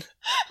often.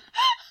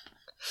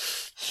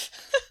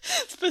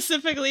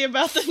 Specifically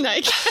about the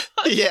nightgown.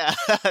 Yeah.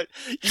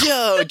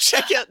 Yo,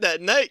 check out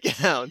that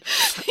nightgown.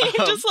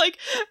 You're just like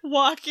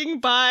walking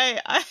by,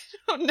 I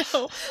don't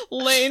know,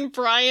 Lane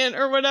Bryant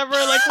or whatever,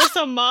 like with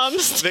a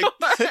mom's store.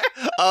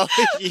 Oh,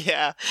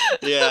 yeah.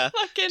 Yeah.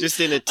 Fucking, just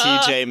in a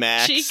TJ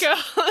Maxx.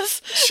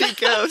 Chico's.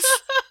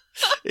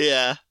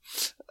 Yeah.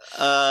 Yeah,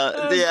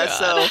 God.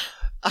 So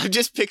I'm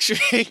just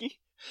picturing,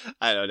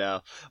 I don't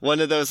know, one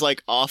of those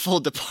like awful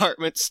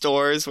department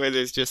stores where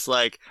there's just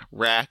like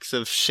racks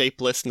of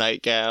shapeless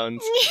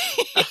nightgowns.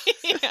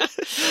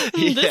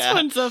 This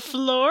one's a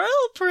floral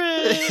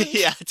print.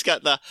 Yeah, it's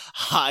got the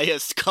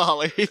highest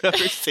collar you've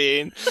ever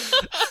seen.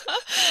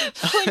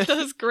 Like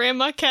those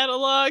grandma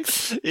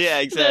catalogs. Yeah,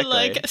 exactly. They're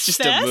like it's just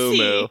sassy, a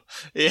moo-moo.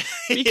 Yeah.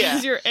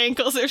 Because your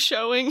ankles are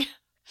showing.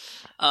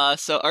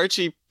 So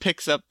Archie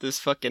picks up this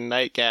fucking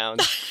nightgown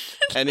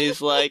and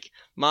he's like,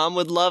 Mom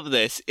would love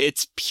this.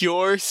 It's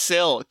pure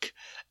silk.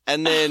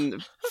 And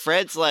then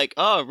Fred's like,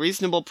 oh,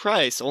 reasonable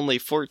price. Only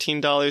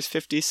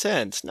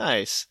 $14.50.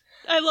 Nice.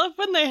 I love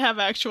when they have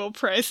actual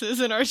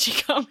prices in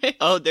Archie comics.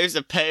 Oh, there's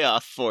a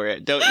payoff for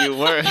it. Don't you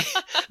worry.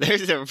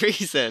 There's a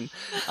reason.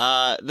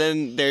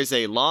 Then there's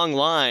a long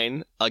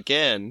line.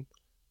 Again,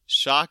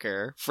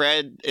 shocker.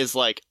 Fred is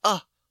like,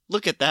 oh,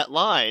 look at that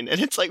line. And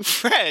it's like,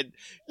 Fred,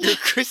 you're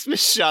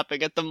Christmas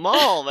shopping at the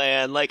mall,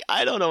 man. Like,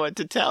 I don't know what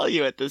to tell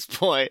you at this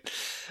point.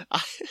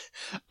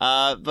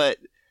 But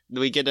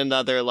we get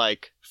another,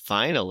 like,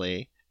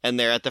 finally. And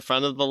they're at the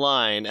front of the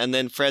line. And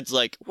then Fred's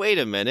like, wait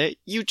a minute.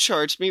 You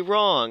charged me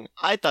wrong.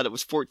 I thought it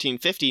was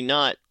 $14.50,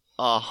 not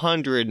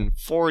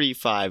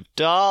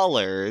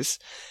 $145.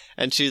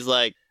 And she's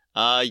like,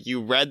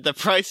 you read the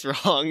price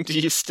wrong. Do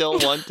you still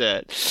want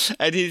it?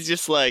 And he's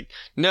just like,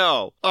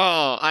 no.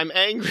 Oh, I'm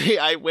angry.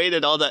 I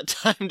waited all that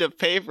time to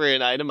pay for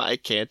an item I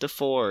can't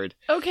afford.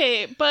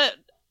 Okay, but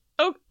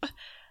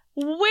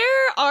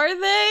where are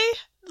they?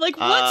 Like,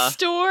 what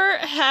store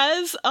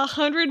has a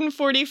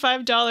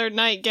 $145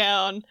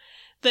 nightgown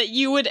that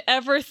you would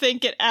ever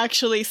think it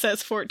actually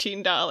says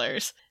 $14?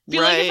 Be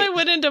like if I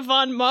went into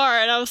Von Mar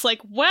and I was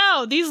like,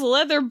 wow, these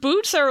leather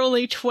boots are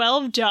only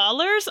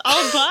 $12?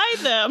 I'll buy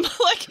them.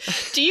 Like,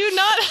 do you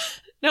not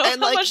know how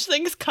much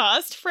things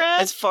cost,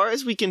 Fred? As far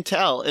as we can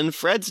tell, in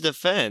Fred's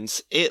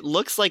defense, it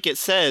looks like it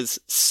says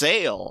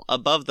sale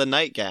above the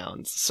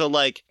nightgowns. So,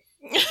 like,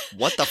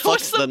 what the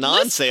fuck's the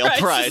non-sale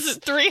price? Is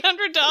it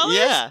 $300?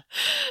 Yeah.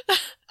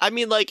 I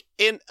mean, like,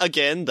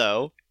 again,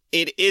 though,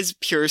 it is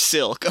pure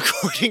silk,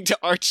 according to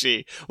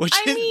Archie, which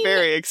is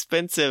very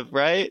expensive,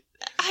 right?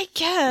 I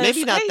guess.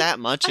 Maybe not that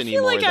much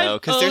anymore, though,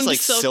 because there's, like,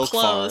 silk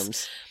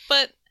farms.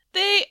 But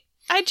I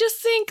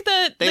just think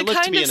that the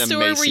kind of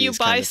store where you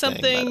buy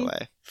something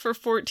for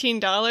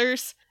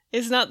 $14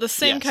 is not the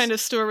same kind of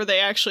store where they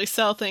actually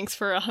sell things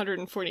for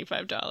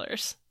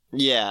 $145.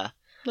 Yeah.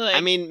 Like,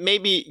 I mean,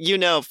 maybe,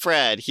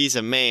 Fred, he's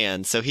a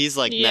man, so he's,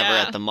 like, never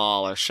at the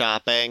mall or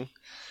shopping.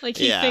 Like,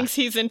 he thinks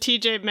he's in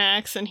TJ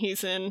Maxx and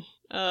he's in,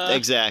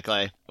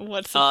 exactly.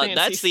 What's the fancy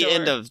that's store? the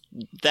end of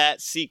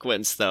that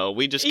sequence, though.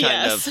 We just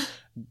kind of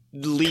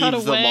leave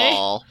the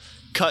mall,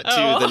 cut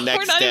to the next day.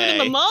 We're not even in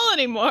the mall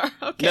anymore.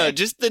 Okay. No,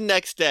 just the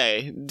next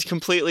day.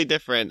 Completely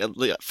different.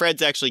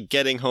 Fred's actually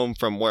getting home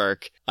from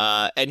work,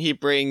 and he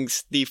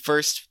brings the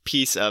first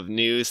piece of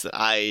news that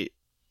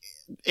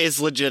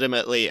is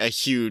legitimately a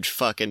huge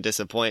fucking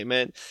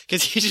disappointment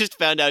because he just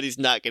found out he's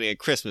not getting a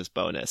Christmas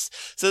bonus.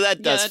 So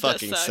that does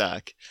fucking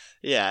suck.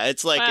 Yeah,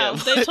 it's like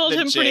they told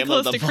him pretty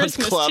close to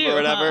Christmas Club too, or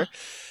whatever.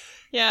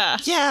 Huh?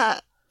 Yeah.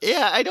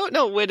 I don't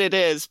know when it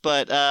is,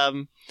 but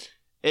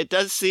it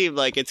does seem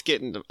like it's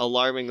getting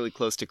alarmingly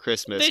close to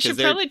Christmas. They should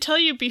probably tell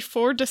you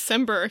before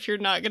December if you're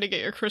not going to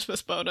get your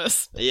Christmas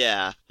bonus.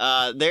 Yeah,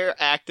 they're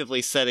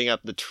actively setting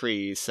up the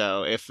tree,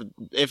 so if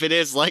it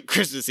is like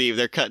Christmas Eve,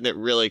 they're cutting it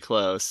really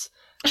close.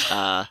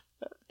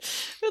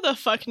 Who the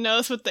fuck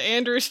knows with the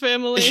Andrews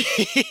family?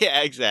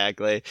 Yeah,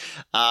 exactly.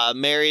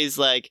 Mary's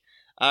like,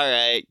 all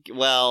right,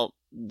 well,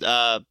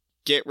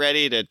 get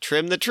ready to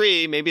trim the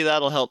tree. Maybe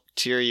that'll help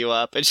cheer you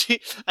up. And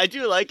I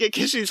do like it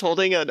because she's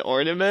holding an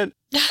ornament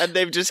and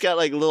they've just got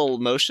like little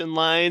motion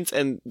lines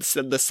and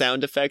the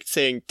sound effect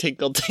saying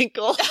tinkle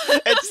tinkle.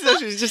 And so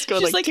she's just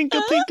going like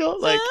tinkle tinkle,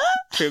 like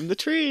trim the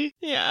tree.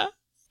 Yeah.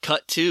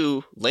 Cut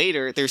to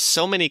later. There's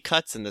so many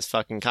cuts in this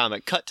fucking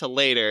comic. Cut to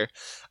later.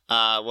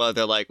 Well,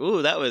 they're like,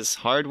 ooh, that was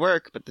hard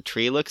work, but the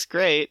tree looks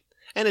great.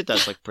 And it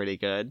does look pretty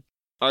good.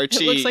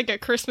 Archie. It looks like a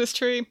Christmas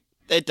tree.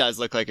 It does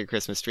look like a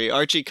Christmas tree.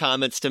 Archie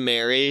comments to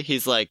Mary.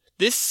 He's like,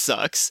 this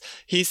sucks.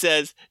 He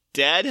says,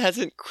 Dad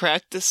hasn't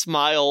cracked a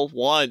smile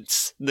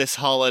once this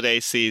holiday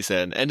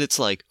season. And it's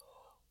like,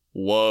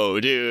 whoa,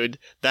 dude.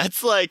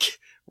 That's like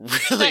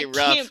really rough.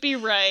 That can't be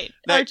right.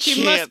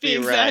 Archie must be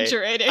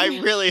exaggerating. Right. I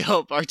really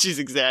hope Archie's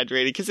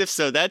exaggerating, because if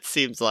so, that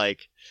seems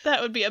like...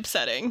 That would be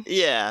upsetting.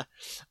 Yeah.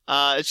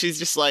 She's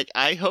just like,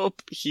 I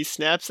hope he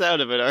snaps out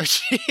of it,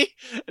 Archie.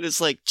 And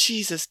it's like,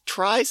 Jesus,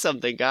 try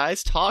something,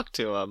 guys. Talk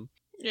to him.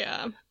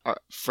 Yeah.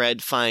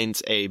 Fred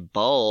finds a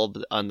bulb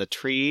on the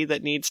tree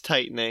that needs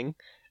tightening,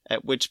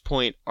 at which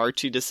point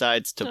Archie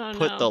decides to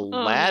put the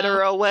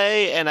ladder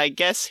away and I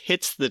guess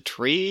hits the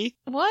tree.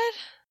 What?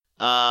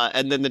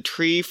 And then the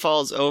tree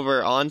falls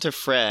over onto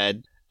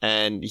Fred,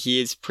 and he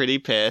is pretty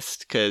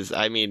pissed, because,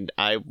 I mean,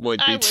 I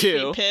would be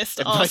too. Be pissed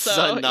if also. My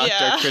son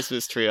knocked our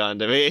Christmas tree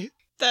onto me.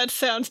 That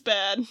sounds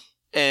bad.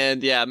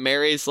 And yeah,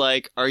 Mary's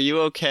like, are you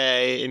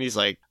okay? And he's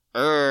like,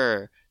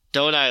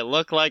 don't I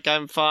look like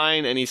I'm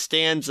fine? And he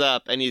stands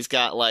up and he's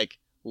got like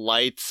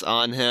lights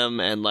on him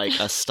and like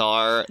a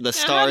star. The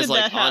star's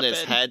like on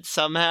his head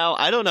somehow.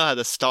 I don't know how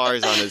the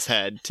star's on his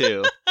head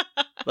too.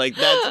 Like,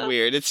 that's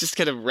weird. It's just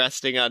kind of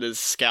resting on his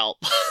scalp.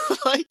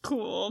 Like,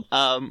 cool.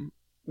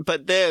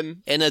 But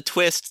then in a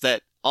twist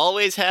that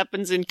always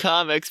happens in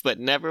comics but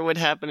never would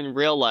happen in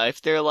real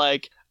life, they're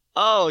like,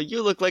 oh,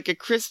 you look like a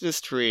Christmas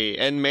tree.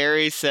 And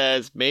Mary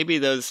says,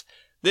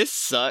 this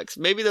sucks.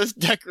 Maybe those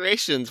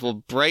decorations will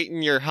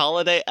brighten your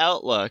holiday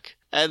outlook.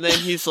 And then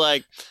he's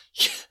like,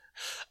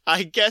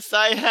 I guess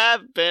I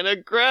have been a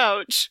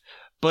grouch.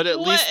 But at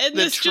least and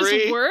the this tree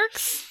just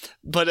works?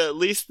 But at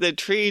least the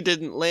tree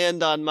didn't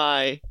land on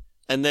my,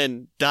 and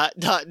then ...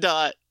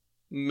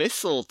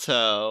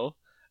 mistletoe.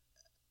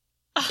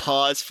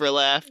 Pause for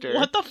laughter.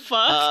 What the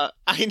fuck?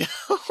 I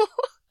know.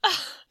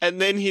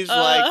 And then he's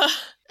like,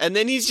 and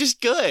then he's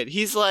just good.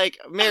 He's like,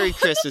 Merry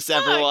Christmas,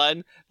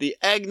 everyone. The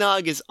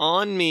eggnog is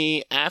on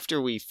me after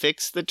we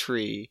fix the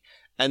tree.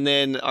 And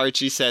then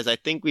Archie says, I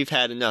think we've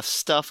had enough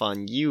stuff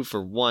on you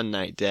for one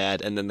night,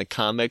 Dad. And then the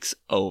comic's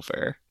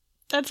over.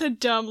 That's a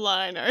dumb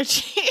line,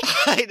 Archie.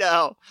 I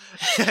know.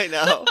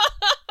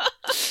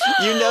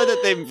 You know that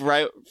they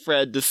wrote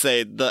Fred to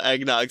say the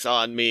eggnog's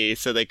on me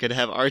so they could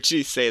have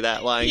Archie say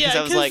that line. Yeah,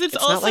 I was like, it's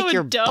not like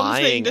you're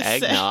buying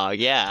eggnog.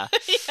 Yeah.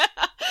 Yeah.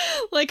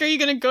 Like, are you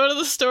going to go to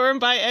the store and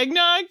buy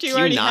eggnog? Do you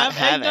already not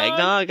have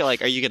eggnog?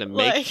 Like, are you going to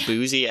make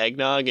boozy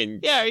eggnog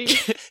and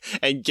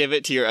and give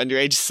it to your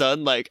underage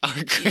son like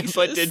our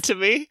grandpa did to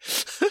me?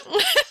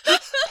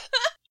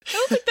 I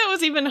don't think that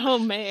was even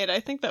homemade. I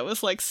think that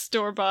was like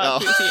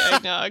store-bought boozy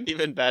eggnog.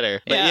 Even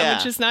better. But yeah,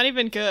 which is not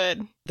even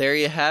good. There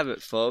you have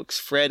it, folks.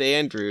 Fred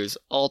Andrews,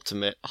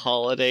 ultimate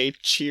holiday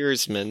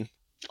cheersman.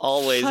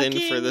 Always in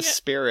for the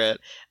spirit.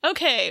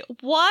 Okay,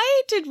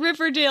 why did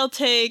Riverdale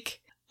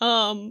take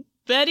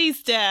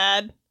Betty's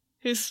dad,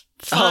 who's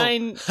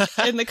fine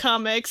in the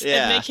comics,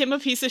 and make him a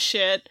piece of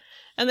shit,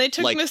 and they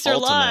took Mr.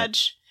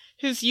 Lodge,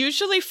 who's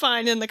usually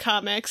fine in the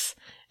comics,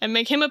 and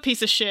make him a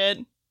piece of shit,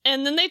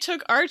 and then they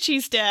took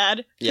Archie's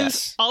dad,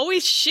 who's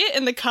always shit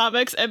in the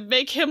comics, and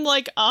make him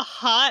like a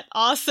hot,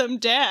 awesome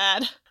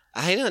dad.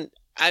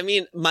 I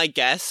mean, my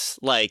guess,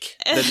 like,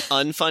 the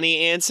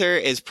unfunny answer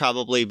is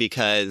probably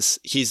because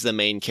he's the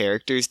main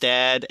character's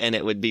dad, and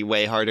it would be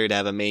way harder to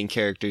have a main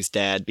character's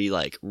dad be,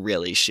 like,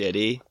 really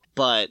shitty.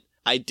 But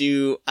I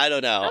don't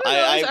know.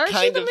 Is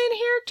Archie the main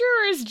character,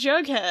 or is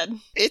Jughead?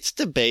 It's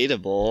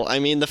debatable. I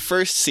mean, the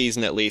first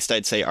season, at least,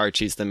 I'd say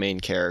Archie's the main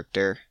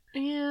character.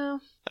 Yeah.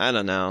 I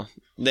don't know.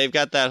 They've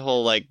got that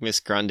whole, like, Miss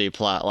Grundy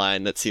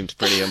plotline that seems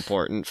pretty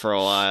important for a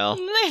while.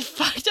 They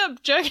fucked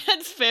up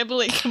Jughead's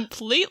family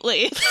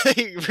completely.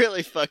 They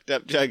really fucked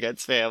up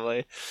Jughead's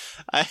family.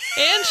 And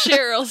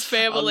Cheryl's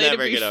family, I'll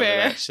never to be get fair.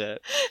 Over that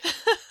shit.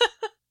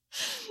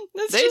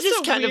 They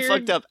just kind of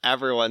fucked up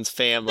everyone's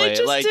family. They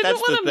just didn't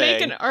want to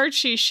make an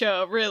Archie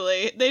show,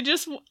 really.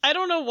 I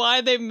don't know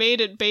why they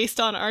made it based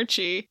on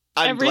Archie.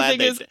 I'm glad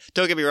they did.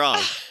 Don't get me wrong.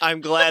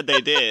 I'm glad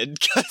they did,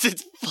 because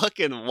it's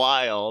fucking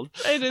wild.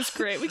 It is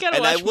great. We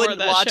gotta watch more of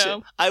that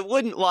show. I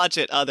wouldn't watch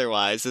it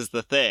otherwise, is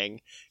the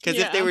thing. Because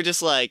if they were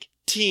just like,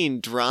 teen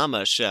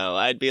drama show,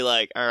 I'd be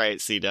like, all right,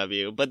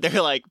 CW. But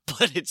they're like,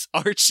 but it's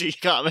Archie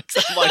comics.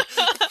 I'm like,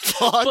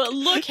 fuck. But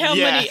look how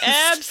many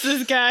abs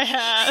this guy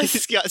has.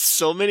 He's got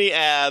so many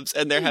abs,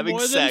 and they're having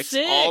sex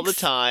all the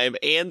time,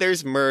 and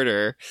there's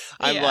murder.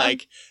 I'm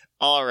like,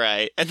 all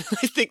right. And then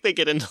I think they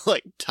get into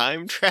like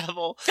time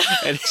travel,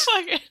 and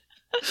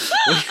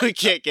we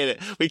can't get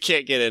it. We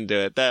can't get into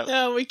it.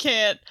 No, we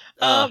can't.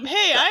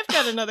 Hey, I've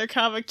got another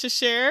comic to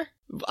share.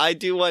 I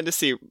do want to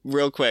see,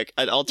 real quick,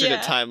 an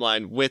alternate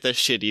timeline with a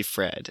shitty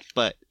Fred.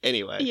 But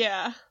anyway.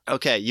 Yeah.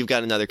 Okay, you've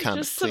got another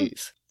comic,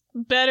 please.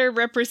 Better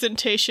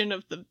representation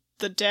of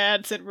the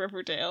dads at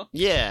Riverdale.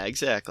 Yeah,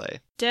 exactly.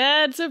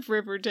 Dads of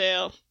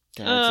Riverdale.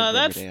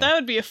 That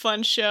would be a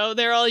fun show.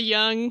 They're all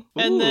young,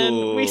 and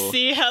then we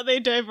see how they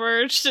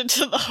diverged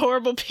into the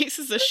horrible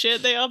pieces of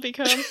shit they all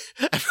become.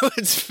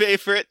 Everyone's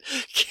favorite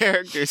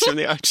characters from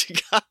the Archie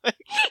comic.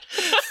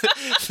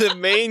 The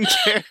main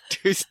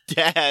characters'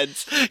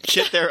 dads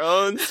get their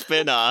own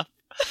spin-off.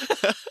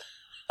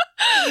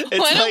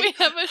 Why don't we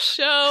have a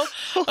show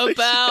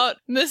about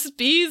Miss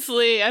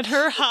Beasley and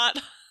her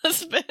hot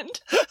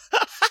husband?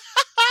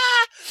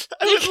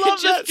 I would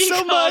love that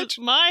so much.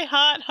 My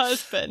hot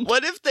husband.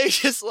 What if they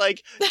just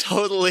like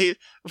totally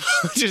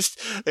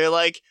they're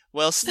like,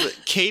 well,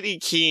 Katie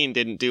Keene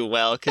didn't do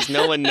well because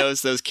no one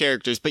knows those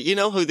characters, but you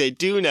know who they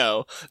do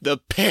know? The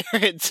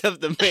parents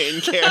of the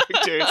main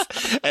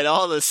characters and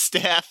all the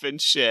staff and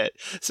shit.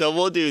 So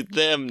we'll do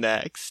them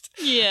next.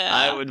 Yeah.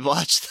 I would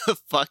watch the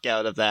fuck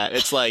out of that.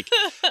 It's like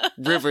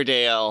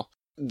Riverdale,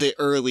 the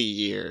early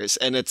years,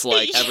 and it's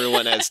like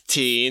everyone as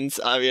teens.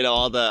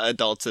 All the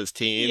adults as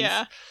teens.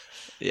 Yeah.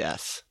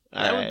 Yes.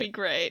 That would be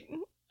great.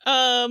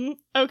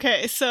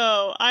 Okay,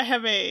 so I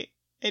have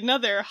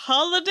another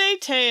holiday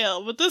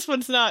tale, but this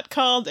one's not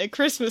called A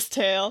Christmas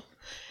Tale.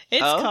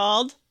 It's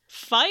called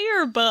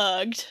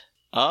Firebugged.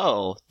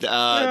 Oh,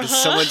 did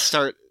someone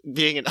start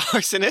being an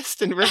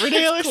arsonist in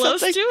Riverdale or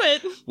close something? Close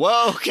to it.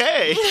 Whoa,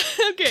 okay.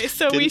 Okay,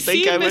 so we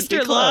see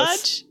Mr.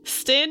 Lodge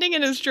standing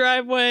in his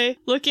driveway,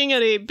 looking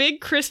at a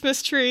big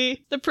Christmas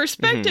tree. The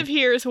perspective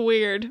here is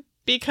weird,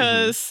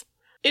 because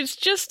it's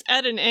just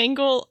at an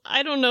angle.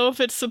 I don't know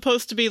if it's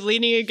supposed to be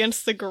leaning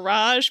against the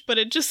garage, but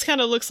it just kind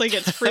of looks like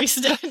it's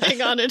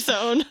freestanding on its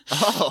own.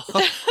 Oh,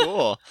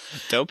 cool.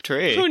 Dope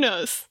tree. Who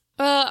knows?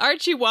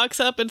 Archie walks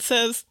up and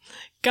says,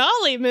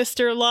 "Golly,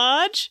 Mr.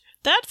 Lodge,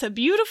 that's a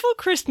beautiful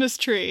Christmas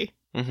tree."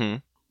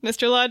 Mm-hmm.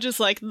 Mr. Lodge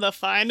is like, "The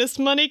finest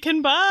money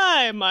can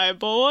buy, my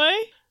boy."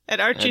 And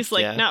Archie's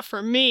like, "Not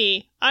for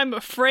me. I'm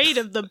afraid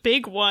of the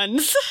big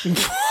ones."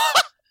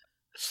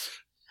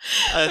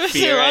 A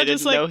fear I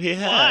didn't know he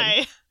had.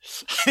 Why?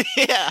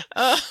 Yeah.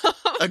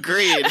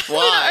 Agreed.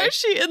 Why? And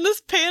Archie in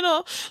this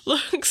panel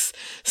looks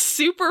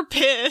super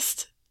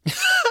pissed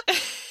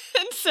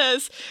and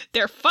says,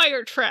 "They're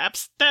fire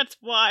traps. That's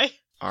why."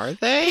 Are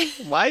they?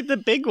 Why the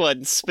big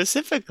ones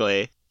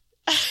specifically?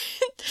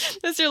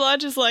 Mr.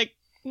 Lodge is like,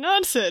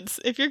 "Nonsense.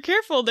 If you're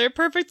careful, they're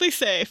perfectly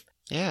safe."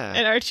 Yeah.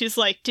 And Archie's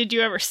like, "Did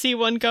you ever see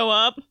one go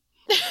up?"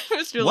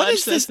 Mr. What Lodge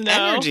is says this no.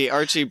 energy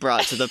Archie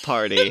brought to the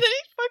party? And then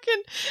he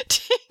fucking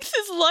takes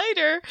his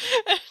lighter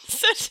and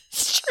sets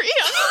his tree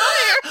on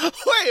fire.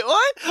 Wait,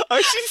 what?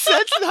 Archie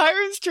sets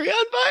Hiram's tree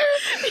on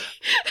fire?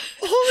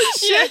 Holy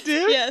shit,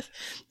 dude. Yes.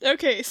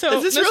 Okay, so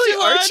is this Mr. really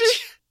Lodge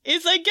Archie?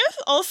 is, I guess,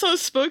 also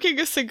smoking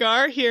a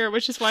cigar here,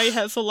 which is why he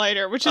has the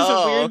lighter, which is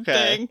a weird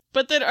thing.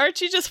 But then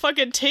Archie just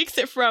fucking takes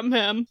it from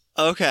him.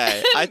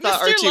 Okay, I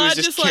thought Mr. Archie Lodge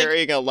was just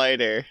carrying a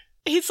lighter.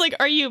 He's like,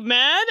 "Are you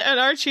mad?" And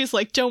Archie's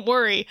like, "Don't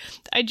worry.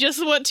 I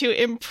just want to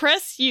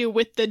impress you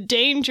with the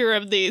danger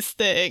of these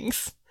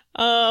things.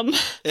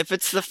 If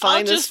it's the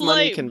finest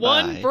money can buy. I'll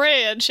just light one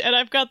branch, and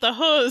I've got the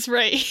hose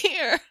right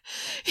here."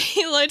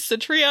 He lights the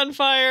tree on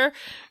fire.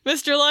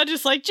 Mr. Lodge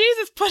is like,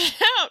 "Jesus, put it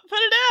out! Put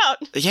it out!"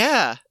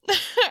 Yeah.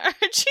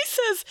 Archie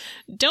says,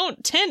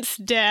 "Don't tense,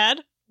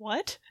 Dad."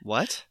 What?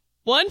 What?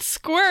 One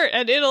squirt,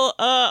 and it'll,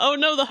 oh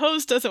no, the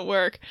hose doesn't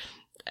work.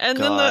 And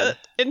then the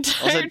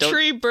entire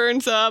tree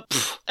burns up.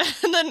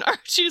 And then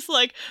Archie's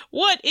like,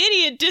 "What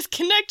idiot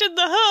disconnected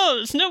the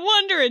hose? No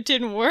wonder it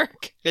didn't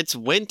work." It's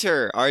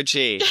winter,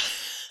 Archie.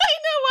 I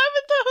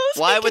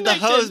know, why would the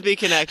hose be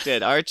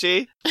connected,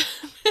 Archie?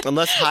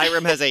 Unless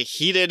Hiram has a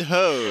heated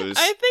hose.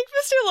 I think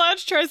Mr.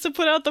 Lodge tries to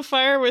put out the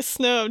fire with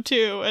snow,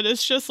 too. And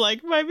it's just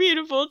like, "My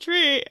beautiful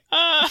tree."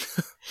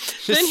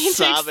 Just then he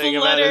sobbing takes the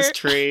about his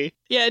tree.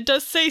 Yeah, it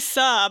does say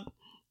sob.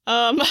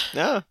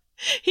 No.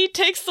 He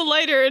takes the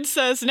lighter and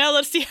says, "Now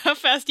let's see how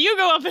fast you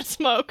go up in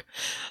smoke."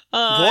 Whoa.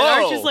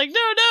 And Archie's like,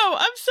 no,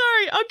 I'm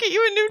sorry. I'll get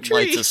you a new tree.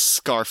 Lights a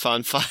scarf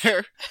on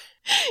fire.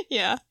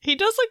 Yeah, he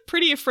does look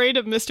pretty afraid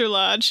of Mr.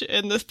 Lodge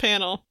in this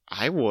panel.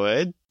 I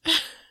would.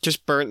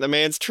 Just burnt the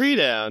man's tree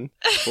down.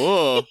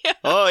 Whoa. Yeah.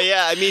 Oh,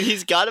 yeah. I mean,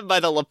 he's got him by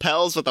the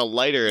lapels with a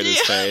lighter in his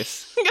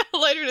face. Got a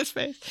lighter in his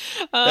face.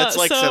 That's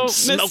like some Mr.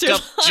 smoke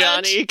up Lodge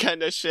Johnny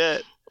kind of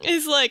shit.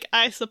 He's like,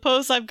 I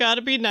suppose I've got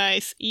to be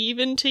nice,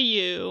 even to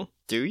you.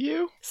 Do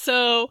you?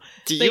 So,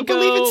 do you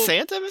believe in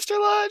Santa, Mr.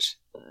 Lodge?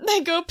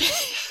 They go pick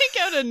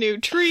out a new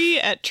tree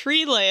at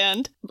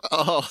Treeland.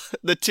 Oh,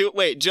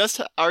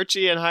 just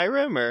Archie and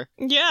Hiram, or?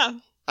 Yeah.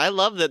 I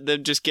love that they're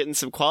just getting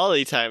some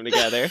quality time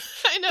together.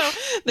 I know.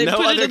 They no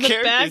put it in the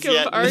characters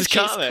back of Archie's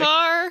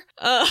car.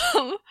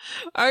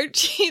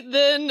 Archie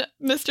then,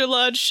 Mr.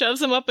 Lodge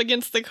shoves him up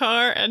against the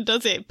car and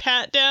does a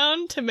pat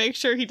down to make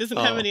sure he doesn't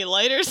have any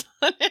lighters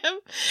on him.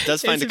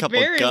 Does find a couple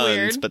guns,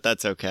 weird. But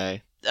that's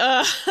okay.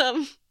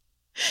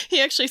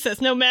 He actually says,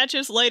 no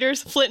matches,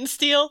 lighters, flint and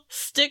steel,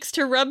 sticks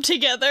to rub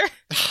together.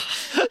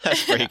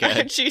 That's pretty good.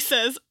 Archie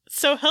says,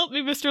 so help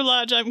me, Mr.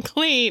 Lodge, I'm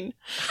clean.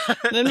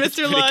 And then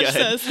Mr. Lodge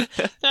says,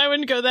 I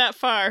wouldn't go that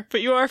far,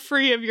 but you are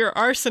free of your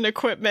arson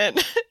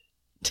equipment.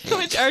 To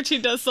which Archie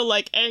does the,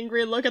 like,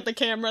 angry look at the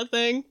camera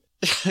thing.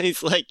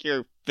 He's like,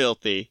 you're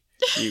filthy,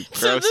 you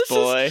gross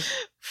boy. Is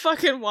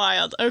fucking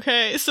wild.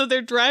 Okay, so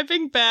they're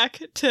driving back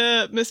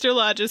to Mr.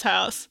 Lodge's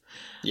house.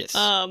 Yes.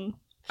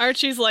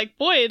 Archie's like,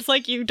 boy, it's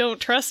like you don't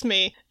trust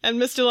me. And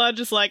Mr. Lodge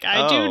is like,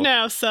 I do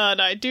now,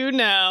 son, I do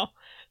now.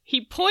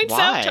 He points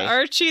out to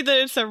Archie that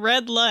it's a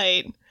red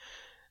light.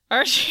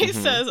 Archie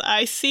says,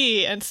 I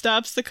see, and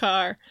stops the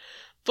car.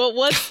 But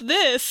what's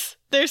this?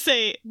 There's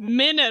a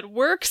men at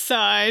work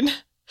sign.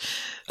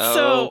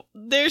 So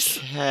there's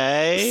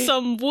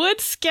some wood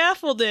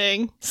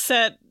scaffolding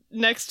set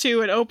next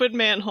to an open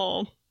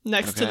manhole,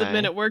 next to the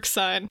men at work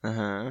sign.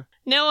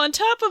 Now, on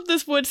top of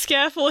this wood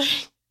scaffolding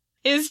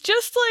is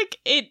just like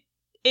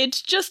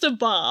it's just a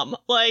bomb.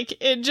 Like,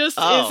 it just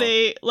is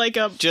a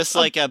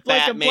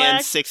Batman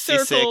black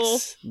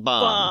 66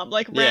 bomb.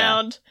 Like,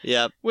 round.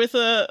 Yep. With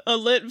a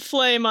lit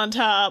flame on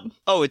top.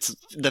 Oh,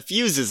 the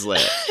fuse is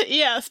lit.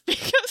 Yes,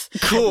 because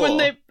cool.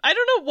 I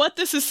don't know what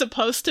this is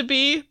supposed to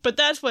be, but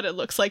that's what it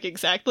looks like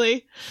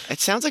exactly. It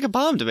sounds like a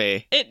bomb to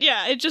me.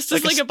 It just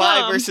is like a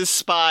spy bomb. versus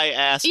spy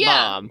ass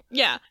bomb.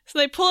 Yeah. So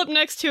they pull up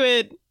next to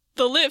it,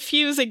 the lit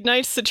fuse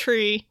ignites the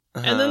tree.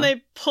 And then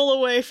they pull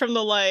away from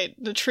the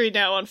light, the tree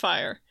now on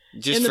fire.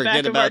 Just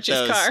forget about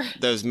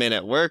those men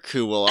at work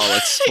who will all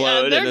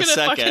explode in a second. They're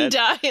gonna fucking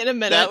die in a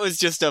minute. That was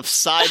just a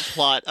side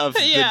plot of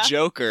the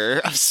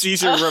Joker, of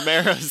Cesar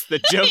Romero's The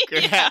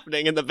Joker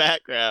happening in the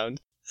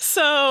background.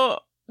 So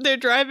they're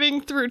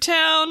driving through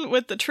town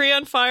with the tree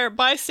on fire.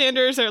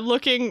 Bystanders are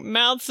looking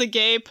mouths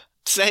agape.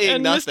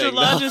 Saying nothing. And Mr.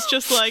 Lodge is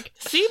just like,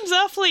 seems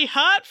awfully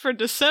hot for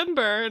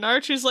December. And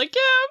Archie's like, yeah,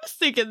 I was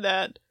thinking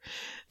that.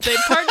 They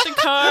park the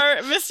car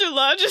at Mr.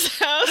 Lodge's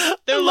house.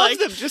 They're love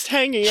them just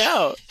hanging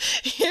out.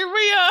 Here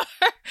we are,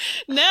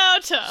 now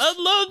to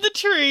unload the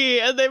tree.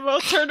 And they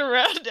both turn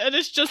around, and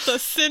it's just a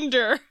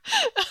cinder.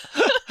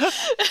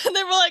 And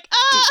they were like,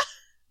 ah!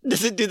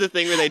 Does it do the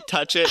thing where they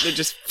touch it and it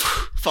just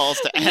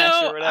falls to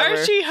ash or whatever?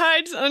 Archie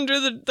hides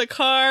under the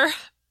car.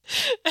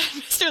 And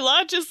Mr.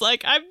 Lodge is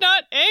like, I'm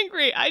not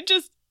angry. I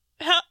just...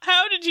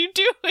 How did you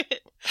do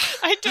it?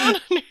 I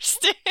don't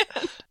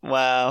understand.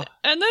 Wow.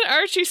 And then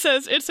Archie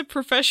says it's a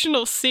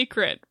professional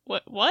secret.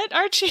 What,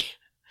 Archie?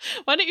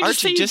 Why don't you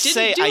just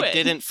say you didn't do it? I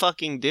didn't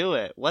fucking do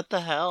it. What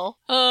the hell?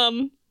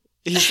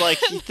 He's like,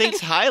 he thinks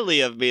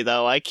highly of me,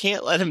 though. I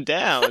can't let him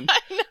down. I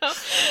know.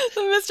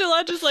 So Mr.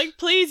 Lodge is like,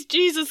 please,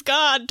 Jesus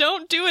God,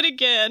 don't do it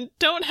again.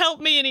 Don't help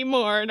me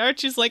anymore. And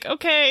Archie's like,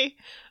 okay,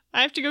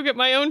 I have to go get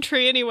my own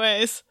tree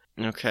anyways.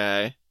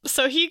 Okay.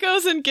 So he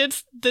goes and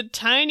gets the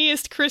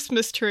tiniest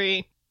Christmas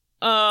tree,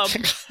 and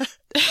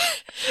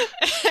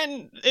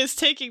is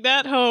taking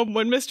that home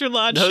when Mr.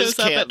 Lodge shows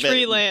up at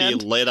Treeland.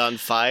 Be lit on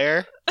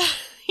fire?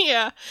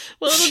 Yeah.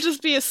 Well, it'll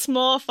just be a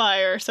small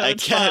fire, so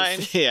it's fine.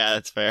 Yeah,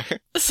 that's fair.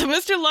 So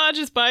Mr. Lodge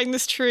is buying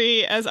this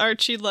tree as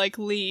Archie,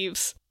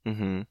 leaves.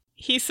 Mm-hmm.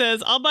 He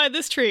says, I'll buy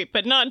this tree,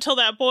 but not until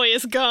that boy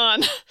is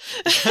gone.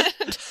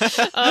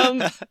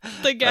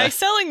 The guy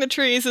selling the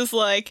trees is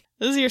like,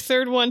 this is your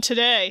third one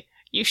today.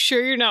 You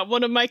sure you're not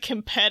one of my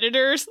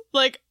competitors?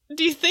 Like,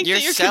 do you think that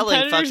your selling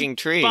competitor's fucking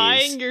trees,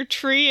 buying your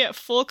tree at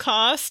full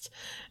cost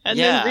and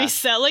then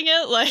reselling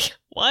it? Like,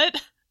 what?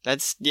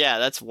 That's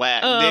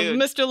whack, dude.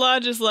 Mr.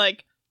 Lodge is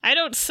like, I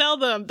don't sell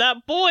them.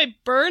 That boy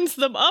burns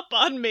them up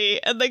on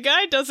me. And the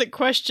guy doesn't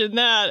question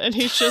that. And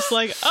he's just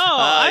like,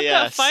 I've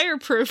got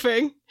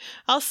fireproofing.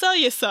 I'll sell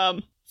you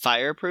some.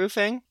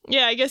 Fireproofing?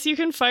 Yeah, I guess you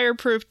can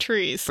fireproof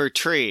trees. For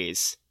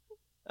trees.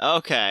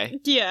 Okay.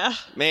 Yeah.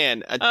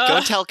 Man,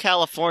 go tell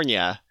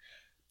California.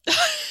 I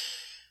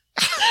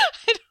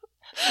don't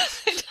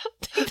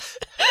think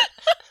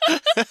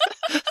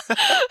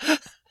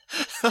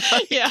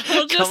yeah,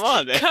 we'll just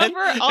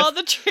cover all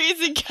the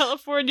trees in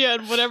California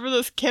and whatever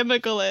this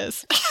chemical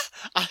is.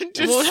 I'm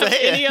just won't saying.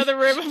 have any other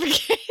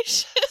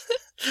ramifications.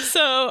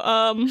 So,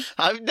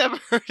 I've never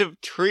heard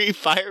of tree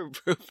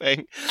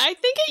fireproofing. I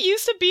think it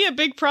used to be a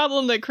big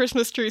problem that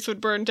Christmas trees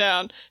would burn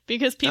down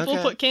because people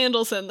put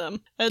candles in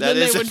them and then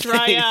they would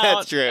dry out.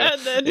 That's true.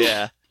 And then,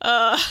 they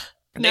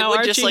would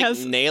now just Archie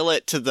has nail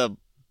it to the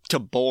to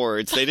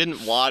boards. They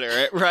didn't water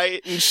it,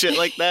 right? And shit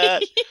like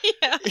that.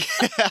 Yeah.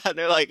 Yeah,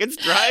 they're like, it's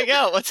drying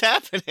out. What's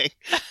happening?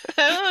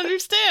 I don't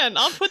understand.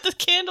 I'll put the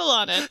candle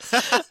on it.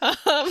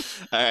 All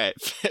right.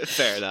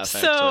 Fair enough, So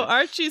actually.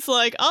 Archie's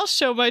like, I'll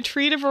show my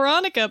tree to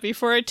Veronica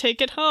before I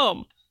take it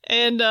home.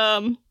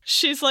 And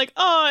she's like,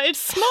 oh, it's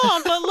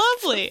small but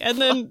lovely.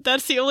 And then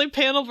that's the only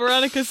panel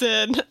Veronica's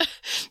in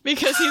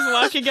because he's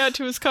walking out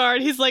to his car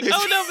and he's like,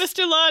 oh no,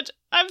 Mr. Lodge,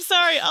 I'm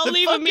sorry, I'll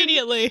leave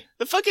immediately.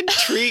 The fucking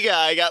tree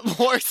guy got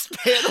more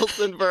panels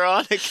than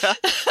Veronica.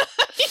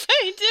 Yeah,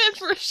 he did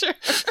for sure.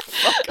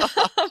 Fuck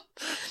off.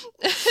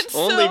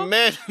 Only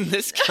men in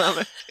this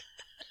comic.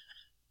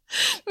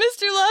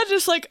 Mr. Lodge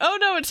is like, oh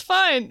no, it's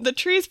fine. The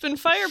tree's been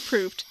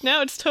fireproofed.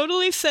 Now it's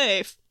totally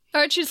safe.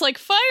 Archie's like,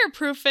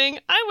 fireproofing?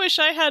 I wish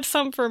I had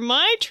some for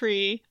my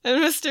tree.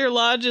 And Mr.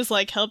 Lodge is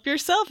like, help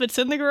yourself, it's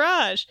in the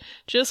garage.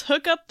 Just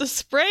hook up the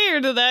sprayer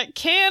to that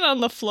can on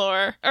the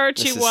floor.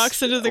 Archie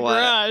walks into the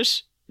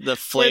garage. The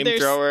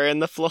flamethrower in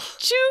the floor?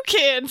 2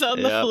 cans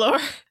on the floor.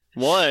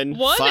 One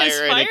fire is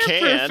in a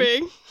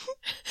can.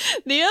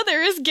 The other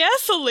is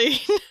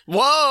gasoline.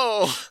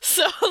 Whoa!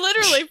 So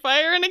literally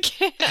fire in a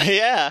can.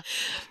 Yeah.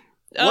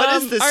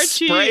 What is this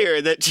Archie, sprayer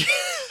that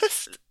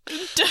just...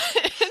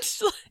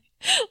 It's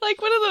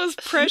like one of those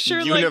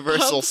pressure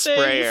universal pump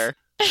sprayer.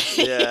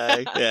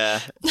 Yeah.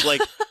 It's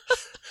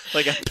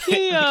like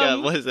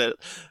a what is it?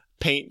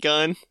 Paint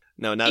gun?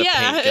 No, not a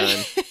paint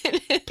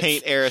gun.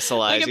 Paint aerosolizer.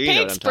 Like a you know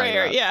paint what I'm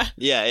sprayer, talking about.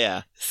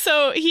 Yeah.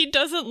 So he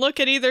doesn't look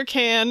at either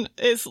can,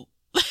 is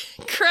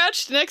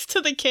crouched next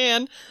to the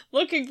can,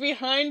 looking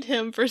behind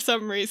him for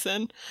some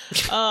reason.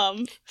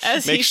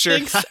 As Make he sure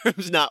thinks,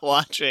 Hiram's not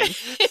watching.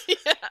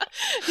 yeah,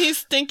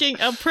 he's thinking,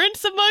 a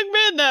prince among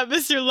men, that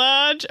Mr.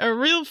 Lodge, a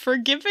real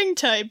forgiving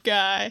type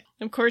guy.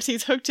 Of course,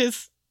 he's hooked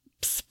his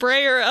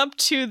sprayer up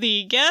to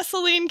the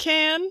gasoline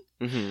can.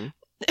 Mm-hmm.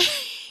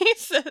 He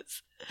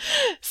says,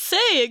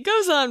 say, it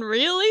goes on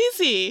real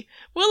easy.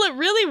 Will it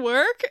really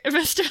work? And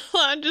Mr.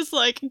 Lodge is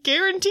like,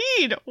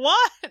 guaranteed.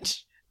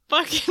 Watch.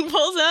 Fucking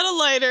pulls out a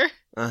lighter.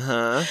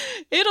 Uh-huh.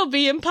 It'll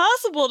be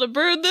impossible to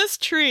burn this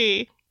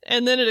tree.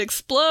 And then it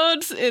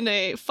explodes in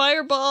a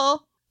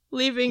fireball,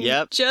 leaving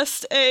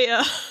just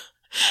a,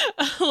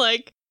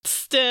 like,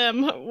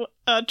 stem,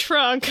 a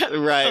trunk.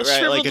 Right, a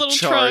shriveled like a little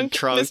charred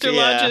trunk. Mr.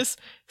 Lodge's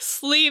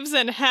sleeves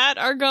and hat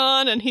are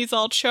gone, and he's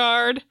all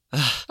charred.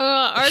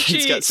 Archie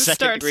he's got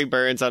second-degree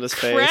burns on his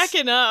face.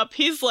 Cracking up.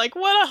 He's like,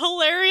 what a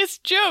hilarious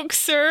joke,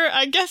 sir.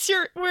 I guess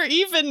we're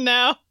even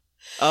now.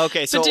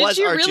 Okay, so but it was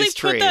did you Archie's really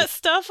tree. put that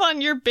stuff on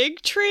your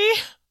big tree?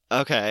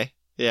 Okay,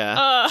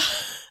 yeah.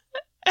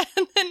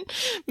 And then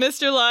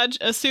Mr. Lodge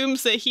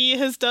assumes that he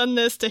has done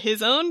this to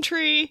his own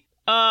tree,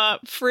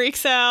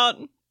 freaks out,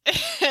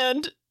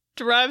 and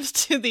drives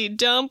to the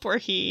dump where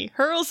he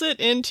hurls it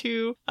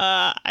into,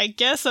 I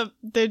guess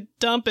the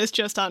dump is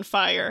just on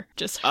fire.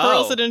 Just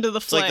hurls it into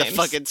the flames. It's like the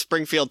fucking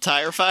Springfield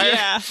tire fire?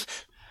 Yeah.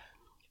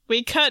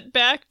 We cut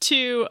back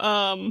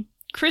to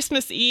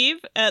Christmas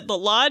Eve at the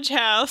Lodge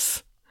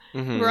house.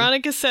 Mm-hmm.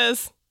 Veronica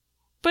says,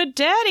 but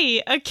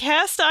Daddy, a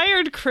cast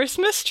iron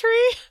Christmas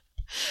tree?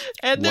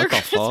 And their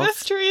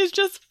Christmas tree is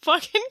just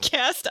fucking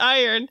cast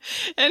iron.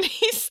 And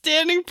he's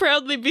standing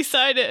proudly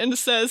beside it and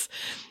says,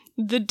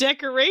 the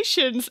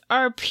decorations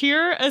are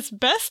pure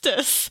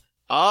asbestos.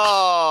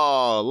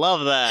 Oh,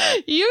 love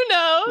that. You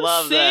know,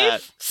 love safe,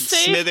 that.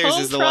 Safe Smithers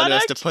is the product. one who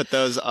has to put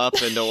those up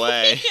and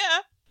away.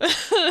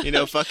 Yeah. You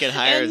know, fucking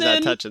Hiram's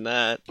not touching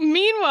that.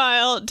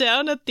 Meanwhile,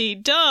 down at the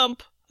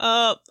dump,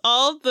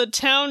 all the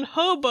town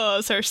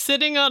hobos are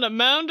sitting on a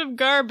mound of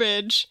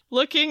garbage,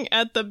 looking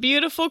at the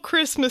beautiful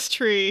Christmas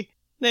tree.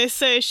 They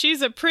say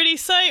she's a pretty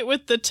sight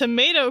with the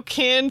tomato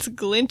cans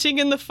glinting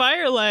in the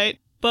firelight.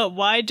 But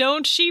why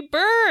don't she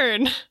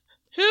burn?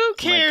 Who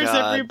cares,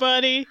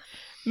 everybody?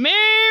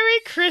 Merry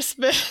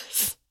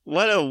Christmas!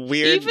 What a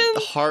weird,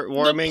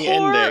 heartwarming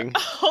ending.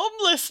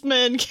 Homeless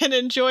men can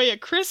enjoy a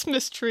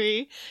Christmas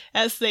tree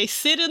as they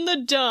sit in the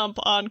dump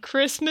on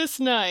Christmas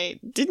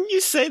night. Didn't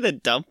you say the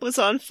dump was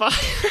on fire?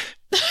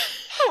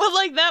 Well,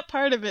 like, that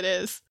part of it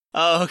is.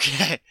 Oh,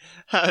 okay.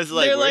 I was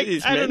like, they're where like, are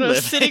these I don't men know,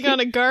 living? sitting on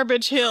a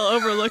garbage hill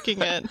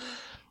overlooking it.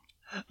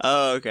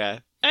 Oh, okay.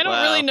 I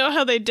don't really know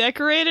how they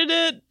decorated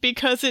it,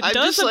 because it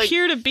does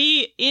appear to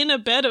be in a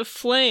bed of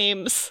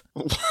flames.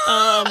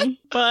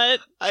 But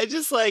I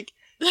just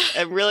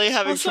am really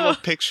having trouble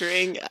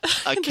picturing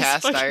a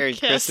cast iron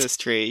Christmas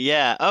tree.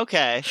 Yeah,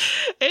 okay.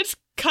 It's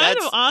kind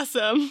of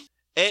awesome.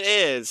 It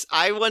is.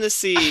 I want to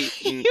see.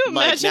 Can you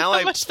imagine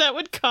how much that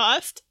would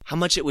cost? How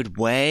much it would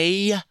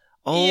weigh?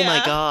 Oh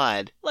my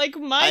god! Like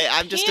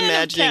I'm just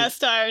imagining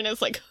cast iron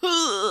is like.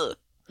 Ugh.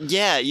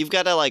 Yeah, you've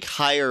got to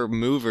hire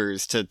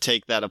movers to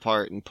take that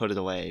apart and put it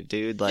away,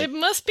 dude. It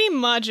must be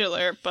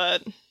modular,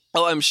 but.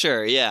 Oh, I'm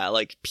sure. Yeah,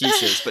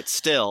 pieces, but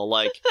still,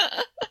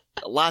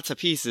 lots of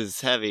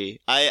pieces, heavy.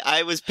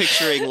 I was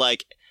picturing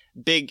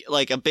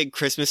a big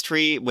Christmas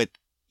tree with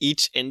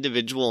each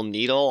individual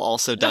needle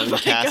also done in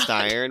cast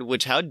iron.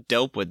 Which how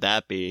dope would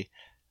that be?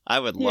 I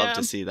would love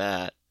to see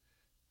that.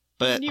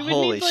 But you would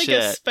holy need like shit.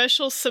 a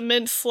special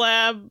cement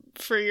slab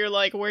for your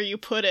like where you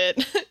put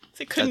it.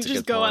 It couldn't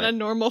just go on a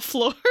normal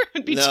floor.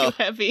 It'd be too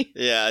heavy.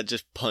 Yeah,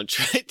 just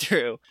punch right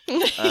through.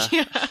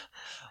 Yeah.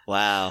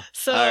 Wow.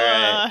 So, all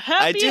right.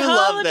 happy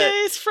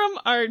holidays from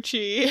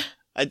Archie.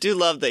 I do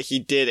love that he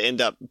did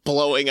end up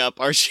blowing up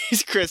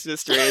Archie's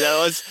Christmas tree. That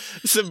was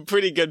some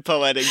pretty good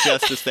poetic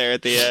justice there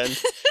at the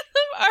end.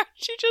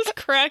 Archie just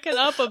cracking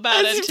up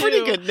about it, too.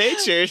 Pretty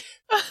good-natured.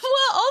 Well,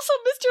 also,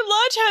 Mr.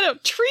 Lodge had a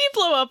tree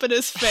blow up in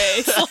his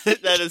face.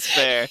 That is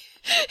fair.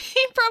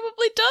 He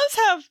probably does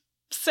have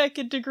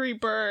second-degree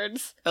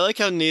burns. I like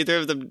how neither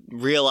of them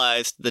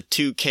realized the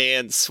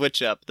 2-can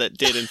switch-up that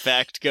did, in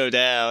fact, go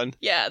down.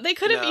 Yeah, they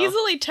could have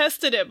easily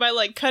tested it by,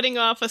 like, cutting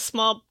off a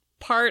small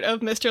part of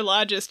Mr.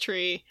 Lodge's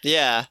tree.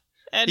 Yeah.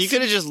 You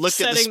could have just looked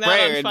at the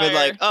sprayer and been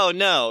like, oh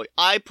no,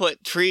 I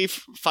put tree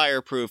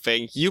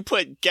fireproofing, you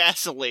put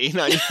gasoline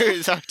on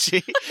yours,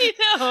 Archie. I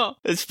know.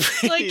 It's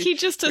pretty, like he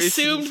just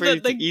assumed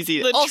that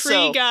the also,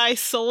 tree guy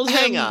sold him.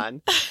 Hang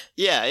on.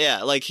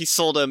 Yeah, like he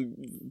sold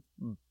him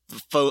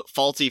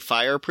faulty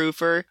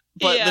fireproofer.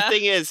 But the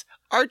thing is,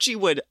 Archie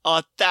would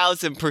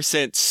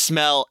 1,000%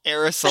 smell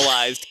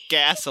aerosolized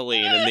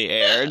gasoline in the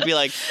air and be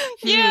like,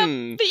 but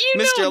you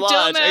Mr.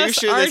 Lodge, are you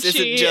sure Archie. this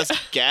isn't just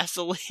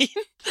gasoline?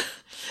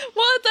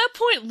 Well, at that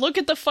point, look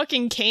at the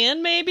fucking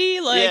can, maybe?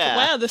 Like,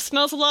 wow, this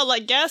smells a lot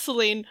like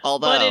gasoline.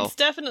 But it's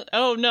definitely...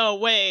 Oh, no,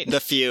 wait.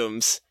 The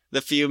fumes.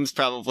 The fumes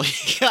probably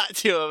got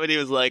to him and he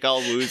was like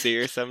all woozy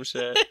or some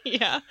shit.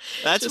 Yeah.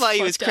 That's why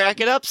he was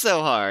cracking up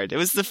so hard. It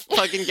was the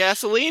fucking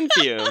gasoline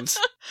fumes.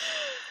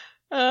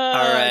 All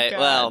right,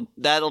 well,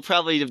 that'll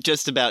probably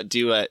just about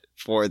do it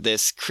for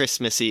this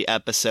Christmassy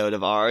episode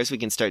of ours. We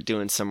can start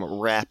doing some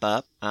wrap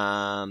up.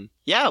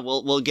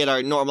 We'll get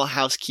our normal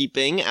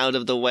housekeeping out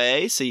of the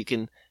way so you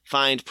can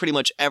find pretty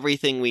much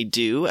everything we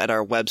do at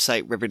our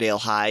website,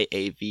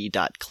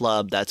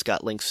 riverdalehighav.club. That's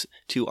got links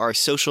to our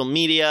social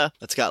media.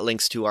 That's got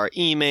links to our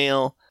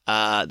email.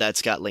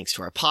 That's got links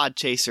to our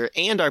Podchaser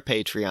and our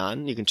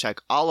Patreon. You can check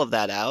all of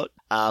that out.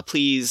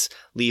 Please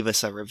leave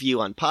us a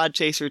review on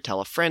Podchaser, tell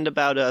a friend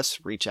about us,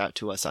 reach out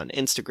to us on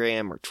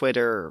Instagram or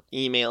Twitter or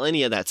email,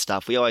 any of that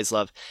stuff. We always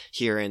love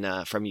hearing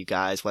from you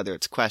guys, whether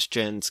it's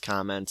questions,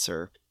 comments,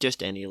 or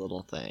just any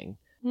little thing.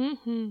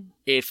 Mm-hmm.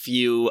 If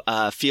you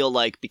feel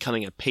like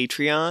becoming a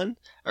Patreon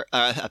or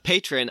a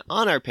patron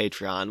on our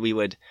Patreon, we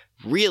would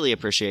really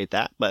appreciate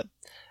that. But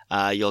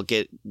you'll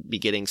be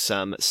getting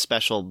some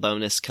special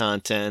bonus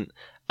content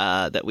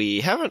that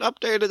we haven't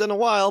updated in a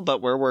while,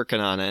 but we're working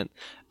on it.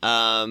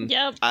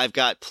 Yep. I've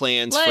got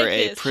plans Life for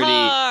a is pretty.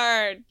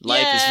 Hard.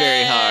 Life is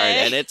very hard,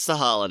 and it's the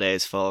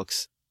holidays,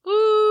 folks.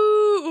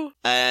 Woo!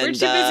 And, we're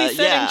too busy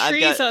setting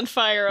trees on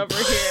fire over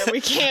here.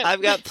 We can't.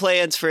 I've got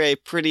plans for a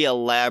pretty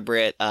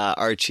elaborate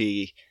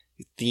Archie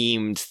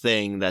themed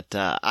thing that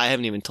I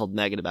haven't even told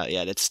Megan about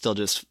yet. It's still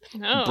just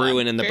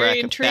brewing in the back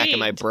of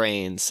my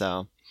brain.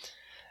 So,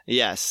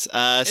 yes.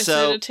 Is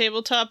it a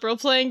tabletop role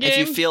playing game? If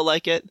you feel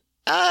like it,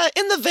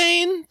 in the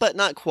vein, but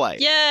not quite.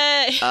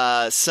 Yay!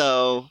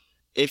 So.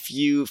 If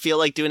you feel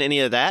like doing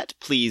any of that,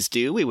 please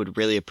do. We would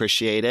really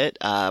appreciate it.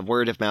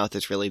 Word of mouth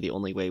is really the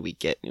only way we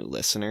get new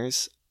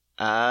listeners.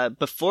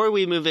 Before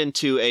we move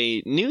into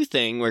a new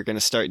thing we're going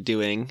to start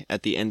doing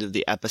at the end of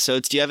the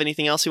episodes, do you have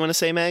anything else you want to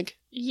say, Meg?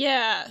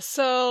 Yeah,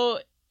 so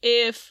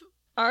if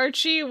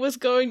Archie was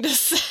going to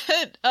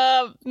set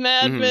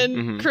Mad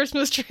Men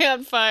Christmas tree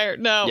on fire,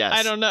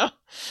 I don't know.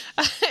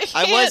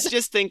 I was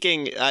just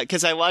thinking,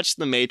 because I watched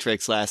The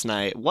Matrix last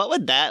night, what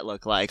would that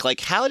look like? Like,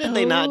 how did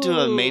they not do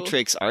a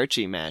Matrix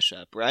Archie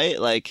mashup, right?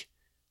 Like,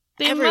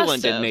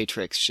 everyone did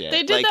Matrix shit.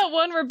 They did that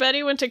one where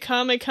Betty went to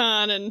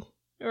Comic-Con,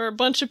 or a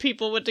bunch of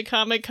people went to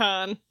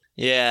Comic-Con.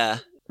 Yeah.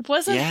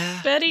 Wasn't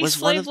Betty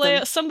Slave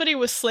Leia? Somebody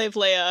was Slave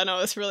Leia, and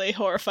I was really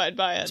horrified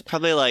by it. It's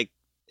probably like,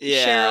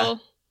 Cheryl.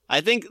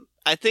 I think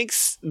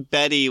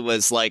Betty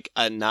was like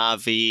a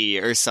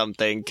Na'vi or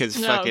something, because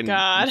fucking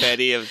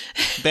Betty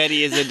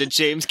is into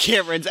James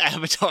Cameron's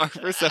Avatar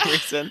for some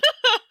reason.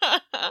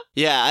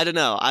 Yeah, I don't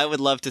know. I would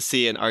love to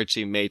see an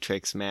Archie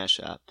Matrix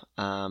mashup.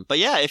 But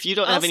yeah, if you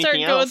don't have anything else...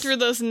 I'll start going through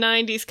those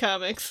 90s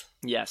comics.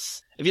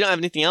 Yes. If you don't have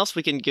anything else,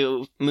 we can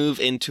move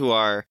into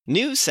our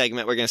new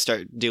segment we're going to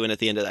start doing at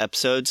the end of the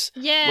episodes.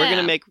 Yeah. We're going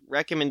to make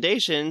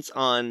recommendations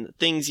on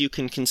things you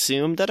can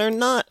consume that are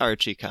not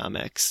Archie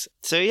comics.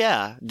 So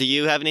yeah, do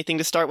you have anything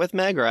to start with,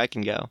 Meg, or I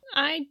can go?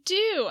 I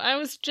do. I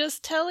was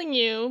just telling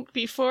you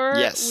before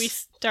we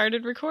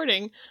started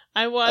recording.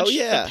 I watched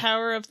The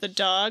Power of the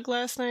Dog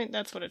last night.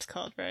 That's what it's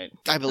called, right?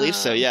 I believe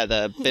so, yeah.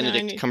 The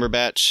Benedict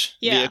Cumberbatch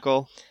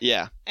vehicle.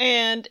 Yeah.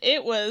 And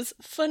it was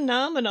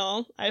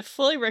phenomenal. I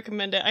fully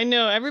recommend it. I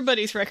know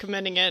everybody's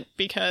recommending it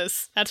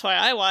because that's why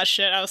I watched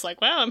it. I was like,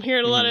 wow, I'm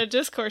hearing a lot of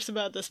discourse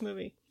about this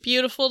movie.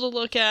 Beautiful to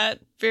look at.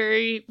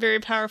 Very,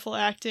 very powerful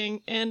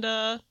acting. And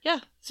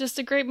it's just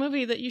a great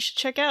movie that you should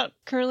check out.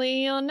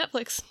 Currently on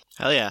Netflix.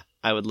 Hell yeah.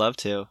 I would love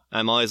to.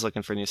 I'm always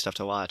looking for new stuff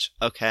to watch.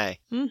 Okay.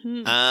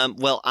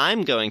 Mm-hmm. Well,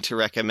 I'm going to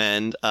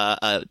recommend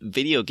a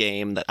video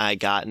game that I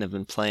got and have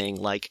been playing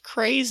like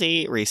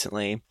crazy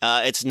recently.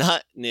 It's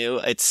not new.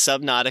 It's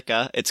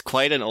Subnautica. It's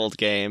quite an old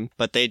game,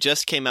 but they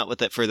just came out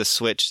with it for the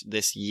Switch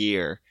this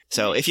year.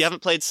 So if you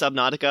haven't played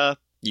Subnautica,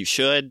 you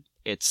should.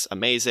 It's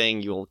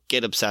amazing. You'll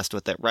get obsessed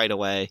with it right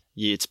away.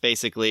 It's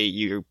basically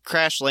you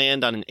crash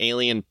land on an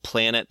alien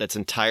planet that's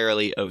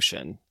entirely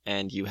ocean,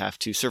 and you have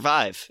to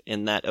survive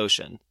in that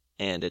ocean.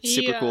 And it's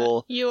super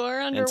cool. You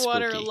are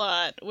underwater a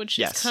lot, which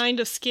is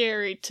kind of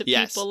scary to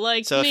people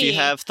like me. So if you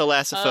have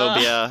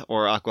thalassophobia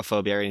or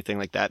aquaphobia or anything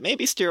like that,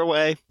 maybe steer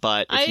away.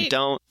 But if you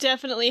don't...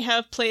 definitely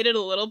have played it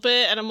a little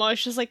bit, and I'm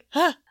always just like,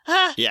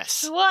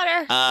 yes,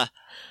 water.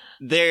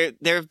 There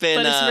have been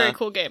but it's a very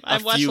cool game.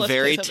 I've watched few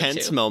very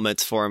tense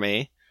moments for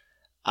me.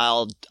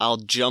 I'll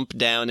jump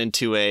down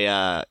into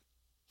a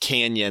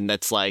canyon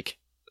that's like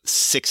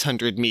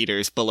 600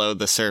 meters below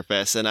the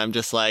surface, and I'm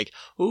just like,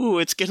 ooh,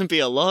 it's gonna be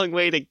a long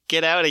way to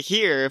get out of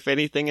here if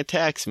anything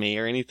attacks me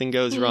or anything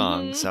goes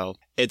wrong. So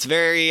it's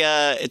very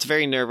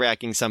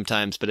nerve-wracking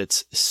sometimes, but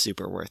it's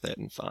super worth it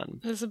and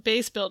fun. It's a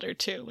base builder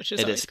too, which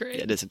is always great.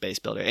 It is a base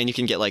builder, and you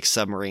can get like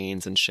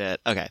submarines and shit.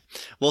 Okay,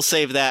 we'll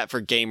save that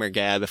for Gamer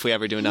Gab if we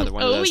ever do another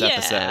one of those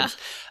episodes.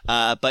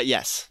 But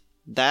yes,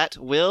 that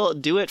will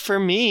do it for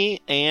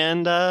me.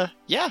 And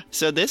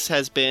so this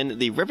has been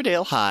the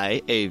Riverdale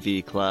High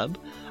AV Club.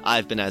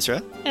 I've been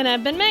Ezra. And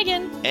I've been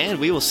Megan. And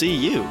we will see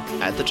you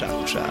at the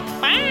Chocolate Shop.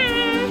 Bye!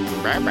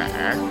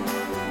 Bye-bye.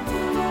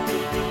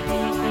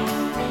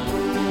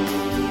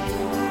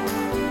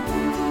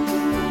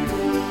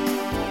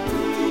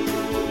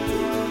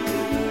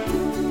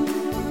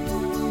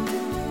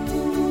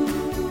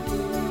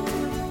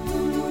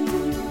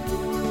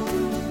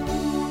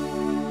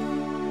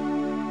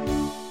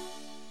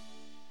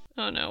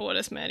 Oh no, what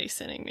is Maddie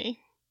sending me?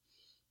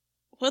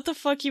 What the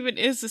fuck even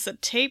is this? A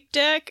tape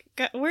deck?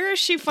 God, where is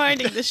she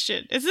finding this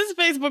shit? Is this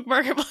Facebook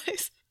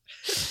Marketplace?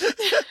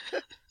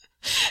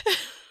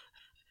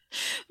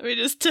 Let me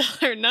just tell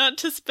her not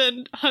to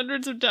spend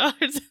hundreds of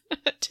dollars on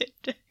a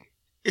tape deck.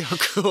 Oh,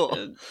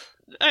 cool.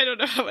 I don't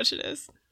know how much it is.